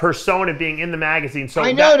persona being in the magazine. So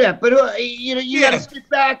I know that, but you got to sit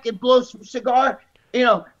back and blow some cigar,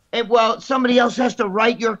 And somebody else has to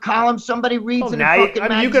write your column. Somebody reads in the fucking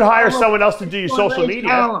magazine. You could hire someone else to do your social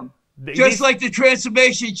media. Column. Just like the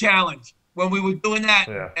transformation challenge when we were doing that,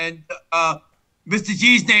 and Mr.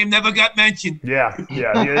 G's name never got mentioned. Yeah.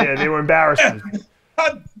 They were embarrassed.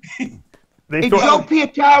 Joe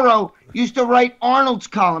Pietaro used to write Arnold's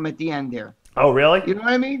column at the end there. Oh, really? You know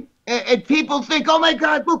what I mean? And people think, oh my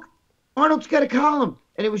God, look, Arnold's got a column,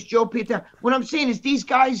 and it was Joe Pietaro. What I'm saying is these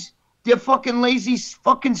guys, they're fucking lazy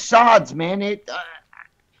fucking sods, man.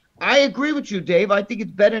 I agree with you, Dave. I think it's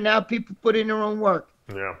better now people put in their own work.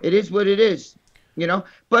 Yeah. It is what it is,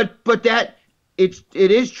 But it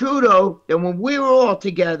is true though that when we were all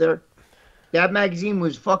together, that magazine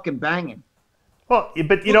was fucking banging. Well,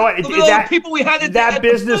 but you know what? Look at all the people we had that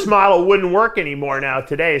business model wouldn't work anymore now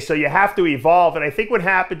today. So you have to evolve. And I think what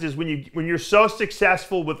happens is when you're so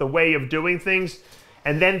successful with the way of doing things,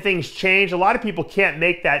 and then things change, a lot of people can't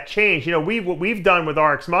make that change. You know, what we've done with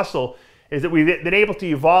RXMuscle is that we've been able to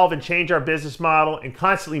evolve and change our business model and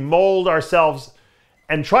constantly mold ourselves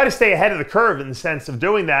and try to stay ahead of the curve in the sense of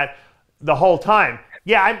doing that the whole time.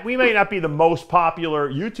 Yeah, we may not be the most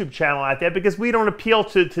popular YouTube channel out there because we don't appeal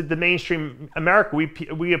to the mainstream America.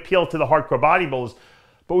 We appeal to the hardcore bodybuilders,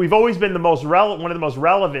 but we've always been one of the most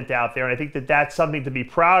relevant out there, and I think that that's something to be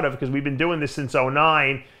proud of because we've been doing this since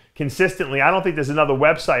 '09 consistently. I don't think there's another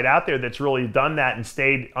website out there that's really done that and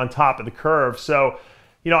stayed on top of the curve. So,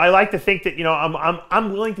 you know, I like to think that, you know,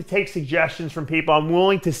 I'm willing to take suggestions from people. I'm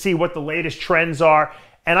willing to see what the latest trends are.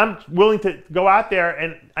 And I'm willing to go out there,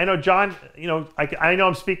 and I know John, you know, I know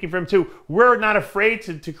I'm speaking for him too. We're not afraid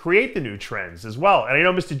to create the new trends as well. And I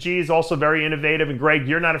know Mr. G is also very innovative, and Greg,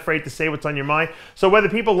 you're not afraid to say what's on your mind. So whether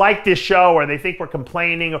people like this show or they think we're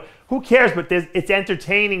complaining, who cares? But it's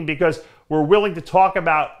entertaining because we're willing to talk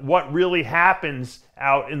about what really happens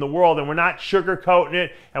out in the world, and we're not sugarcoating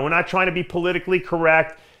it, and we're not trying to be politically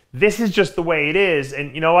correct. This is just the way it is.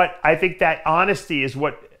 And you know what? I think that honesty is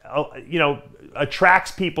what, you know,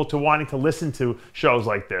 attracts people to wanting to listen to shows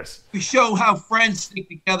like this. We show how friends stick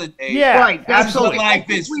together, Dave. Yeah, right. That's what life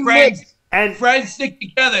is. Friends stick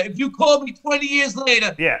together. If you called me 20 years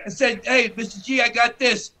later and said, "Hey, Mr. G, I got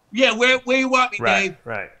this. Yeah, where you want me, Dave?"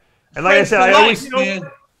 Right. And like I said, I always,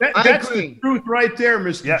 that's the truth right there,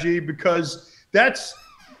 Mr. G, because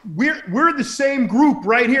we're the same group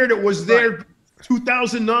right here that was there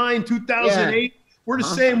 2009, 2008. Yeah. We're the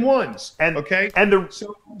same ones, okay? And the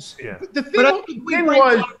thing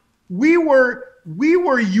was, we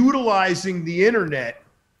were utilizing the internet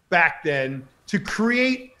back then to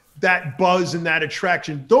create that buzz and that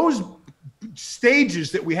attraction. Those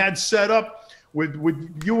stages that we had set up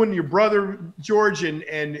with you and your brother George and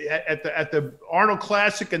at the Arnold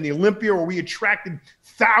Classic and the Olympia, where we attracted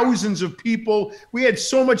thousands of people. We had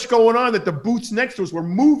so much going on that the booths next to us were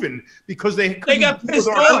moving because they got pissed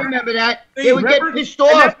off. I remember that. They would get pissed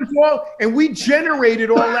off. And we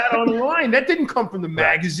generated all that online. That didn't come from the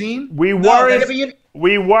magazine. We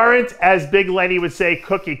weren't, as Big Lenny would say,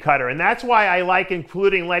 cookie cutter. And that's why I like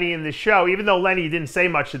including Lenny in the show, even though Lenny didn't say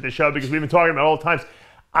much at the show because we've been talking about it all the times.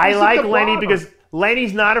 I like Lenny because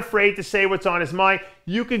Lenny's not afraid to say what's on his mind.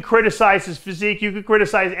 You can criticize his physique. You can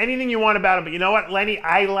criticize anything you want about him. But you know what, Lenny?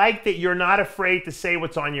 I like that you're not afraid to say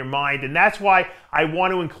what's on your mind. And that's why I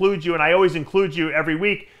want to include you. And I always include you every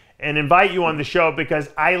week and invite you on the show because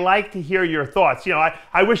I like to hear your thoughts. You know,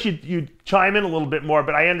 I wish you'd chime in a little bit more,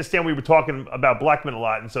 but I understand we were talking about Bleckman a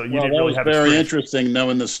lot. And so you didn't really have experience. Very interesting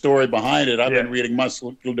knowing the story behind it. I've been reading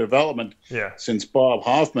Muscular Development since Bob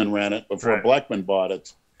Hoffman ran it before Bleckman bought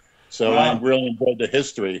it. So I really enjoyed the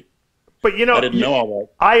history. But you know, I didn't know all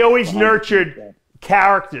that. I always nurtured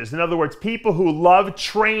characters. In other words, people who love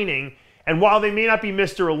training, and while they may not be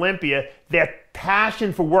Mr. Olympia, their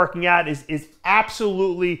passion for working out is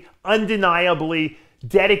absolutely, undeniably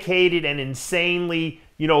dedicated and insanely,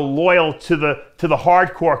 you know, loyal to the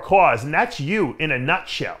hardcore cause. And that's you in a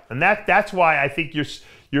nutshell. And that's why I think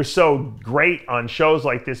you're so great on shows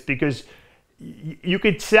like this, because you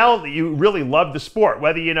could tell that you really love the sport,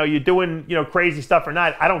 whether, you know, you're doing, you know, crazy stuff or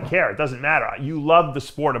not. I don't care. It doesn't matter. You love the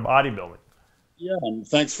sport of bodybuilding. Yeah, and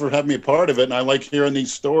thanks for having me a part of it. And I like hearing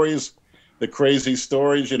these stories, the crazy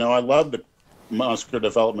stories. You know, I loved the Muscular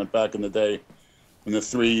Development back in the day when the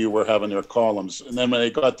three of you were having their columns. And then when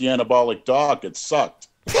they got the anabolic doc, it sucked.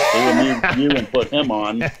 They removed you and put him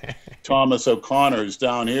on. Thomas O'Connor's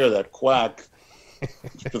down here, that quack.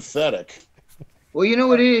 It's pathetic. Well, you know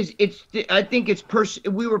what it is? I think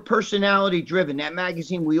we were personality driven. That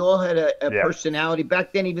magazine, we all had a personality.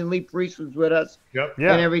 Back then, even Lee Priest was with us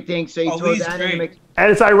and everything. So you throw that in the mix.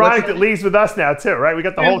 And it's ironic that Lee's with us now, too, right? We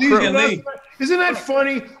got the whole crew. Isn't that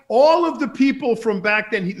funny? All of the people from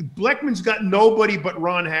back then, Bleckman's got nobody but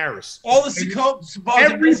Ron Harris. All the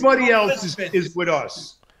everybody else is with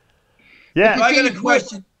us. Yeah. I got a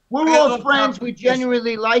question. We're all friends. We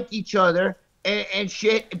genuinely like each other and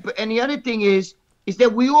shit. And the other thing is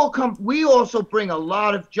that we also bring a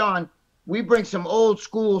lot of, John, we bring some old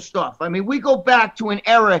school stuff. I mean, we go back to an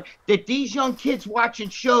era that these young kids watching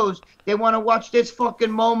shows, they want to watch this fucking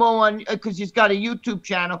Momo on, because he's got a YouTube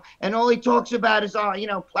channel, and all he talks about is, you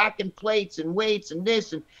know, plaque plates and weights and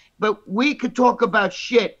this. But we could talk about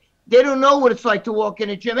shit. They don't know what it's like to walk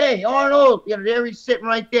in a gym. Hey, Arnold, you know, there he's sitting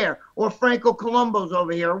right there. Or Franco Colombo's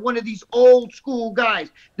over here. Or one of these old school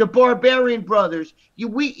guys, the Barbarian Brothers.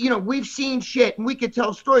 We've seen shit, and we could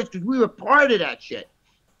tell stories because we were part of that shit.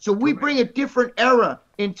 So we bring a different era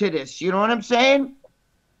into this. You know what I'm saying?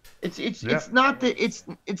 It's not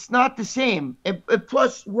the same. And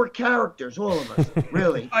plus, we're characters, all of us,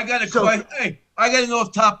 really. I got a question. Hey, I got an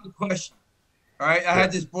off-topic question. All right, I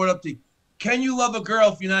had this brought up to you. Can you love a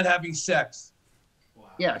girl if you're not having sex?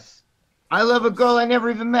 Yes. I love a girl I never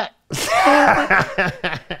even met.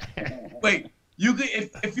 Wait, you could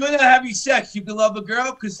if you're not having sex, you can love a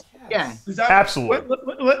girl? Absolutely.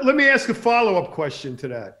 Let me ask a follow-up question to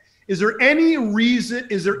that. Is there any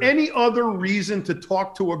other reason to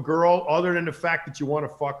talk to a girl other than the fact that you want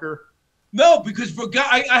to fuck her? No, because for a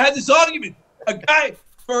guy, I had this argument.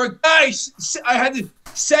 For a guy, I had the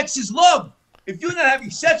sex is love. If you're not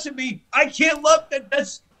having sex with me, I can't love that.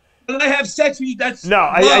 That's when I have sex with you. That's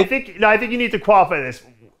I think you need to qualify this.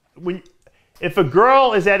 If a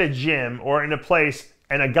girl is at a gym or in a place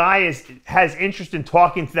and a guy has interest in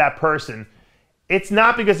talking to that person, it's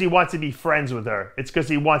not because he wants to be friends with her. It's because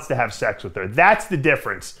he wants to have sex with her. That's the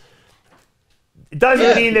difference. It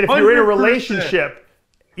doesn't mean that if you're in a relationship,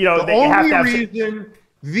 you know, that you have to have sex.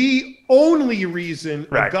 The only reason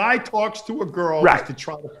a guy talks to a girl is to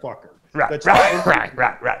try to fuck her. Right.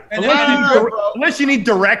 Unless you need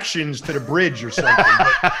directions to the bridge or something.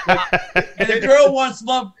 And the girl wants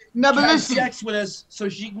love. No, but listen, sex with us so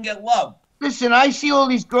she can get love. Listen, I see all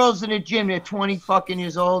these girls in the gym. They're 20 fucking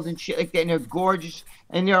years old and shit like that, and they're gorgeous,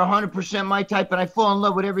 and they're 100% my type, and I fall in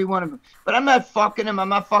love with every one of them. But I'm not fucking them. I'm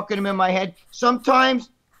not fucking them in my head. Sometimes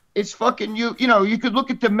it's fucking you. You know, you could look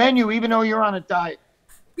at the menu even though you're on a diet.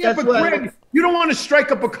 Yeah, but Greg, you don't want to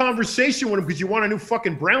strike up a conversation with him because you want a new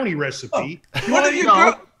fucking brownie recipe. What if your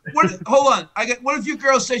girl? Hold on. What if your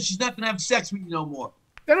girl says she's not gonna have sex with you no more?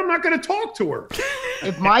 Then I'm not going to talk to her.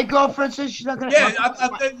 If my girlfriend says she's not going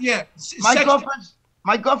to...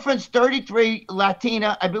 My girlfriend's 33,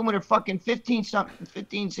 Latina. I've been with her fucking 15,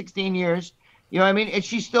 16 years. You know what I mean? And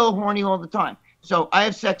she's still horny all the time. So I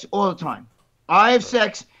have sex all the time. I have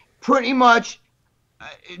sex pretty much...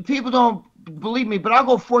 people don't believe me, but I'll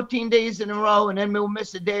go 14 days in a row, and then we'll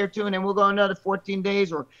miss a day or two, and then we'll go another 14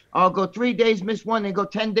 days, or I'll go 3 days, miss one, then go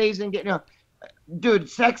 10 days and get... You know, dude,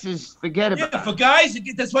 sex is forget about. Yeah, for guys,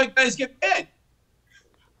 that's why guys get mad.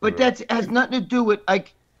 But that has nothing to do with,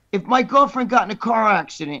 like, if my girlfriend got in a car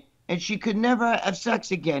accident and she could never have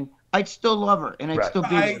sex again, I'd still love her and I'd still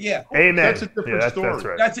be with her. Yeah. Amen. That's a different story. That's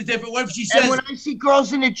right. That's a different. What if she says? And when I see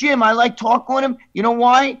girls in the gym, I like talking with them. You know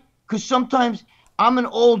why? Because sometimes I'm an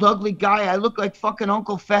old, ugly guy. I look like fucking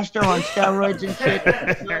Uncle Fester on steroids and shit.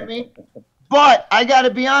 You know what I mean? But I got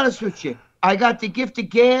to be honest with you. I got the gift of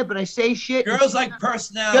gab, and I say shit. Girls like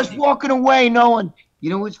personality. Just walking away knowing, you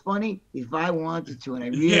know what's funny? If I wanted to, and I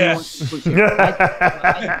really want to push it,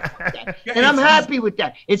 and I'm happy with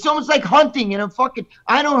that. It's almost like hunting, and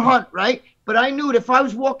I don't hunt, right? But I knew that if I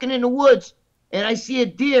was walking in the woods, and I see a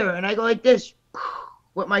deer, and I go like this,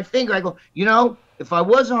 with my finger, I go, you know, if I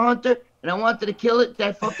was a hunter, and I wanted to kill it,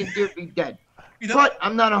 that fucking deer would be dead. You know, but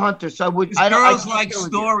I'm not a hunter, so I would. Girls like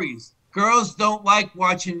stories. Girls don't like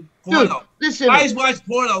watching porno. Dude, listen. Guys watch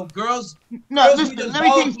porno. Girls. Listen. Let me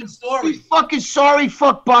tell you something. These fucking sorry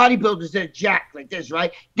fuck bodybuilders that are jacked like this,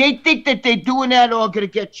 right? They think that they're doing that all gonna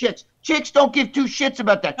get chicks. Chicks don't give two shits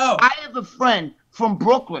about that. No. I have a friend from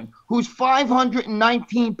Brooklyn who's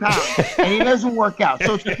 519 pounds and he doesn't work out,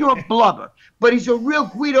 so it's pure blubber. But he's a real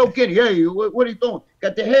Guido Guinea. Hey, what are you doing?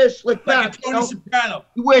 Got the hair slicked back. Like Tony Soprano.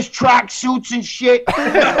 He wears track suits and shit.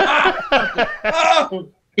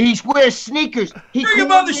 He wears sneakers. Bring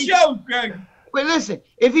him on the show, Greg. Wait, listen.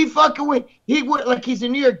 If he fucking wear, he wear like he's a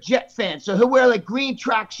New York Jet fan, so he'll wear like green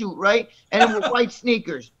tracksuit, right, and then with white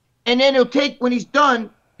sneakers. And then when he's done,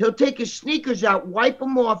 he'll take his sneakers out, wipe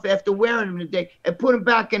them off after wearing them today, and put them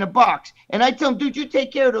back in a box. And I tell him, dude, you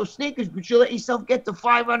take care of those sneakers, but you let yourself get to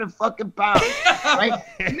 500 fucking pounds, right?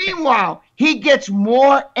 Meanwhile, he gets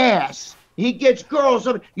more ass. He gets girls.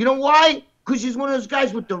 You know why? Because he's one of those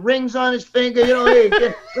guys with the rings on his finger. You know, hey,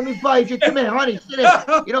 let me buy you. Come here, honey. Sit in.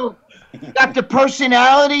 You know, got the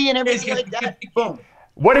personality and everything like that. Boom.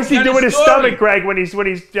 What does he do with his stomach, Greg, when he's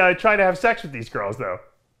trying to have sex with these girls, though?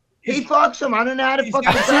 He fucks them. I don't know how to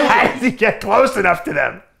fucking How does he get close enough to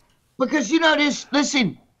them? Because, you know,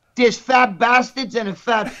 there's fat bastards and a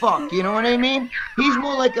fat fuck. You know what I mean? He's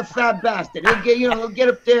more like a fat bastard. He'll get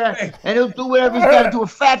up there and he'll do whatever he's got to do. A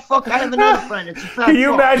fat fuck. I have another friend. It's a fat fuck. Can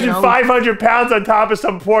you imagine 500 pounds on top of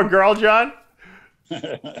some poor girl, John?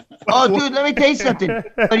 Oh, dude, let me tell you something.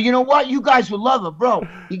 But you know what? You guys would love her, bro.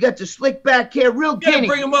 You got the slick back hair, real Guinea.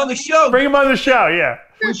 Bring him on the show. Bring him on the show, yeah.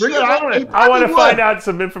 I want to find out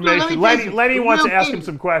some information. Lenny wants to ask him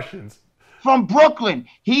some questions. From Brooklyn.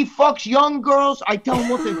 He fucks young girls. I tell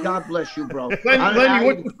him, God bless you, bro. Lenny,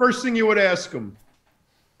 what's the first thing you would ask him?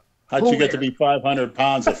 How'd you get to be 500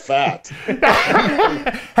 pounds of fat?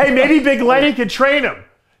 Hey, maybe Big Lenny could train him.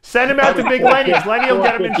 Send him out to Big Lenny's. Lenny will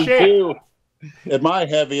get him in shape. At my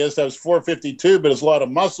heaviest, I was 452, but there's a lot of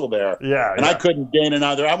muscle there. Yeah. And I couldn't gain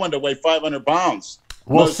another. I wanted to weigh 500 pounds.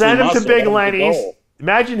 We'll send him to Big Lenny's.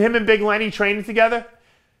 Imagine him and Big Lenny training together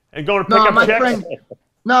and going to pick up chicks.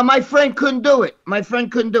 My friend couldn't do it. My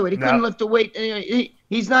friend couldn't do it. He couldn't lift the weight.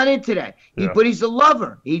 He's not into that. But he's a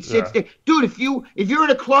lover. He sits there. Dude, if you're in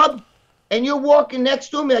a club and you're walking next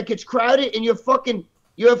to him like it's crowded and your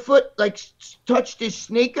foot like touched his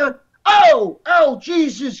sneaker, oh,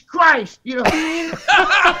 Jesus Christ! You know, he'll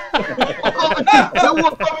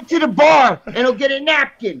walk over to the bar and he'll get a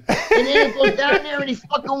napkin, and then he'll go down there and he's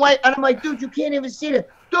fucking white. And I'm like, dude, you can't even see that.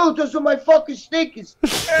 Dude, those are my fucking sneakers.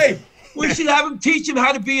 Hey, we should have him teach him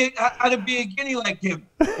how to be a guinea like him.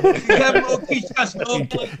 Have him teach us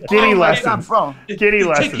guinea lessons. Guinea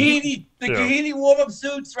lessons. The Kahini warm-up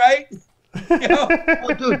suits, right? You know?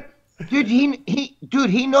 Oh, dude,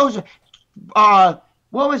 he knows.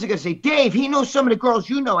 What was I gonna say? Dave, he knows some of the girls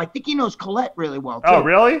you know. I think he knows Colette really well, too. Oh,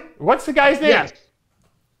 really? What's the guy's name? Yes.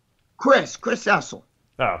 Chris Hustle.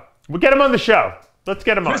 Oh, we'll get him on the show. Let's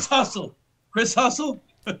get him on. Chris Hustle? Hustle.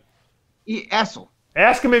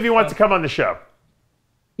 Ask him if he wants to come on the show.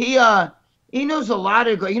 He knows a lot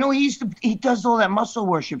of girls. You know, he does all that muscle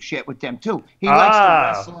worship shit with them, too. He likes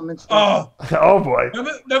to wrestle them and stuff. Oh boy.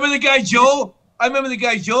 Remember the guy Joel? I remember the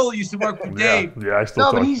guy Joel used to work with Dave. Yeah, I still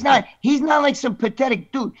talk. But he's not like some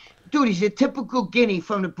pathetic dude. Dude, he's a typical guinea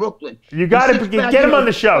from the Brooklyn. You got to get him on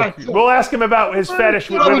the show. We'll ask him about his fetish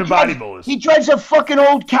with women bodybuilders. He drives a fucking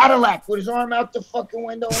old Cadillac with his arm out the fucking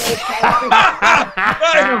window.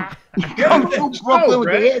 Come to Brooklyn with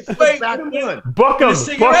the hair slicked back. Book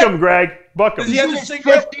him, Greg. Book him. Does he have a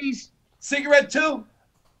cigarette? Cigarette too?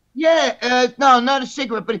 Yeah, no, not a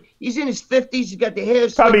cigarette, but he's in his 50s. He's got the hair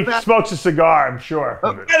probably back. Smokes a cigar, I'm sure.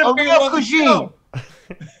 A real cuisine.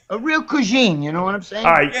 A real cuisine, you know what I'm saying?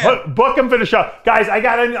 All right, book him for the show. Guys, I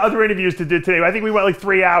got other interviews to do today. I think we went like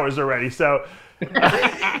 3 hours already, so.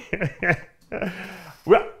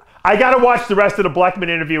 Well, I got to watch the rest of the Blackman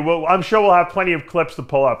interview. I'm sure we'll have plenty of clips to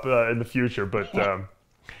pull up in the future, but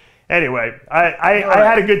anyway, I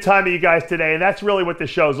had a good time with you guys today, and that's really what this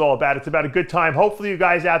show's all about. It's about a good time. Hopefully you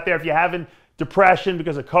guys out there, if you're having depression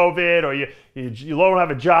because of COVID, or you don't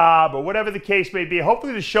have a job, or whatever the case may be,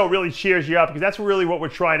 hopefully the show really cheers you up, because that's really what we're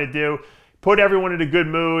trying to do. Put everyone in a good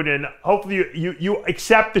mood, and hopefully you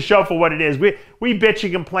accept the show for what it is. We bitch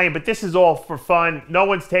and complain, but this is all for fun. No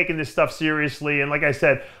one's taking this stuff seriously, and like I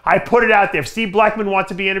said, I put it out there. If Steve Blackman wants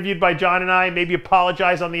to be interviewed by John and I, maybe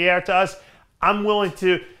apologize on the air to us, I'm willing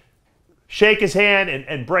to shake his hand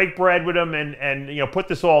and break bread with him and put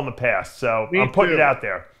this all in the past. So I'm putting it out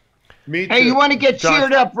there. Me too. Hey, you want to get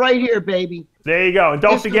cheered up right here, baby. There you go. And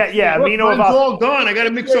don't forget, amino about. All done. I got to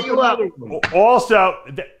mix up another one.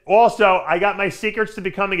 Also, I got my Secrets to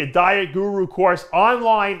Becoming a Diet Guru course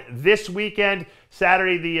online this weekend,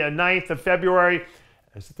 Saturday the 9th of February.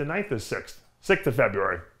 Is it the 9th or 6th? 6th of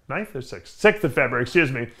February. 9th or 6th? 6th of February,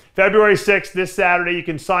 excuse me. February 6th, this Saturday. You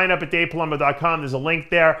can sign up at DavePalumbo.com. There's a link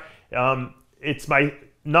there. It's my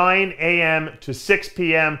 9 a.m. to 6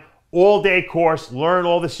 p.m. all-day course. Learn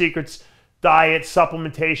all the secrets, diet,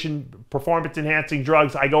 supplementation, performance-enhancing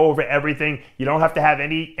drugs. I go over everything. You don't have to have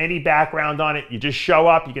any background on it. You just show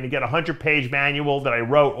up. You're going to get a 100-page manual that I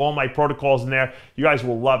wrote, all my protocols in there. You guys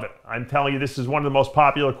will love it. I'm telling you, this is one of the most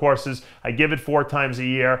popular courses. I give it 4 times a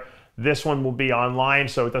year. This one will be online,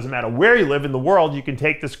 so it doesn't matter where you live in the world. You can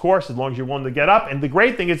take this course as long as you're willing to get up. And the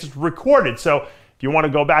great thing is it's recorded, so if you want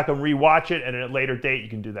to go back and rewatch it, and at a later date, you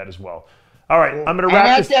can do that as well. All right, I'm going to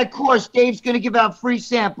wrap this. And at that course, Dave's going to give out free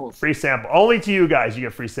samples. Free sample. Only to you guys, you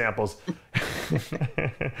get free samples.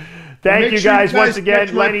 Thank you guys once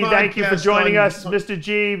again. Lenny, thank you for joining us. Mr.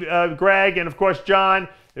 G, Greg, and of course, John.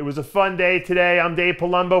 It was a fun day today. I'm Dave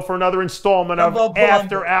Palumbo for another installment of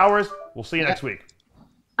After Hours. We'll see you next week.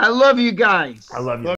 I love you guys. I love you.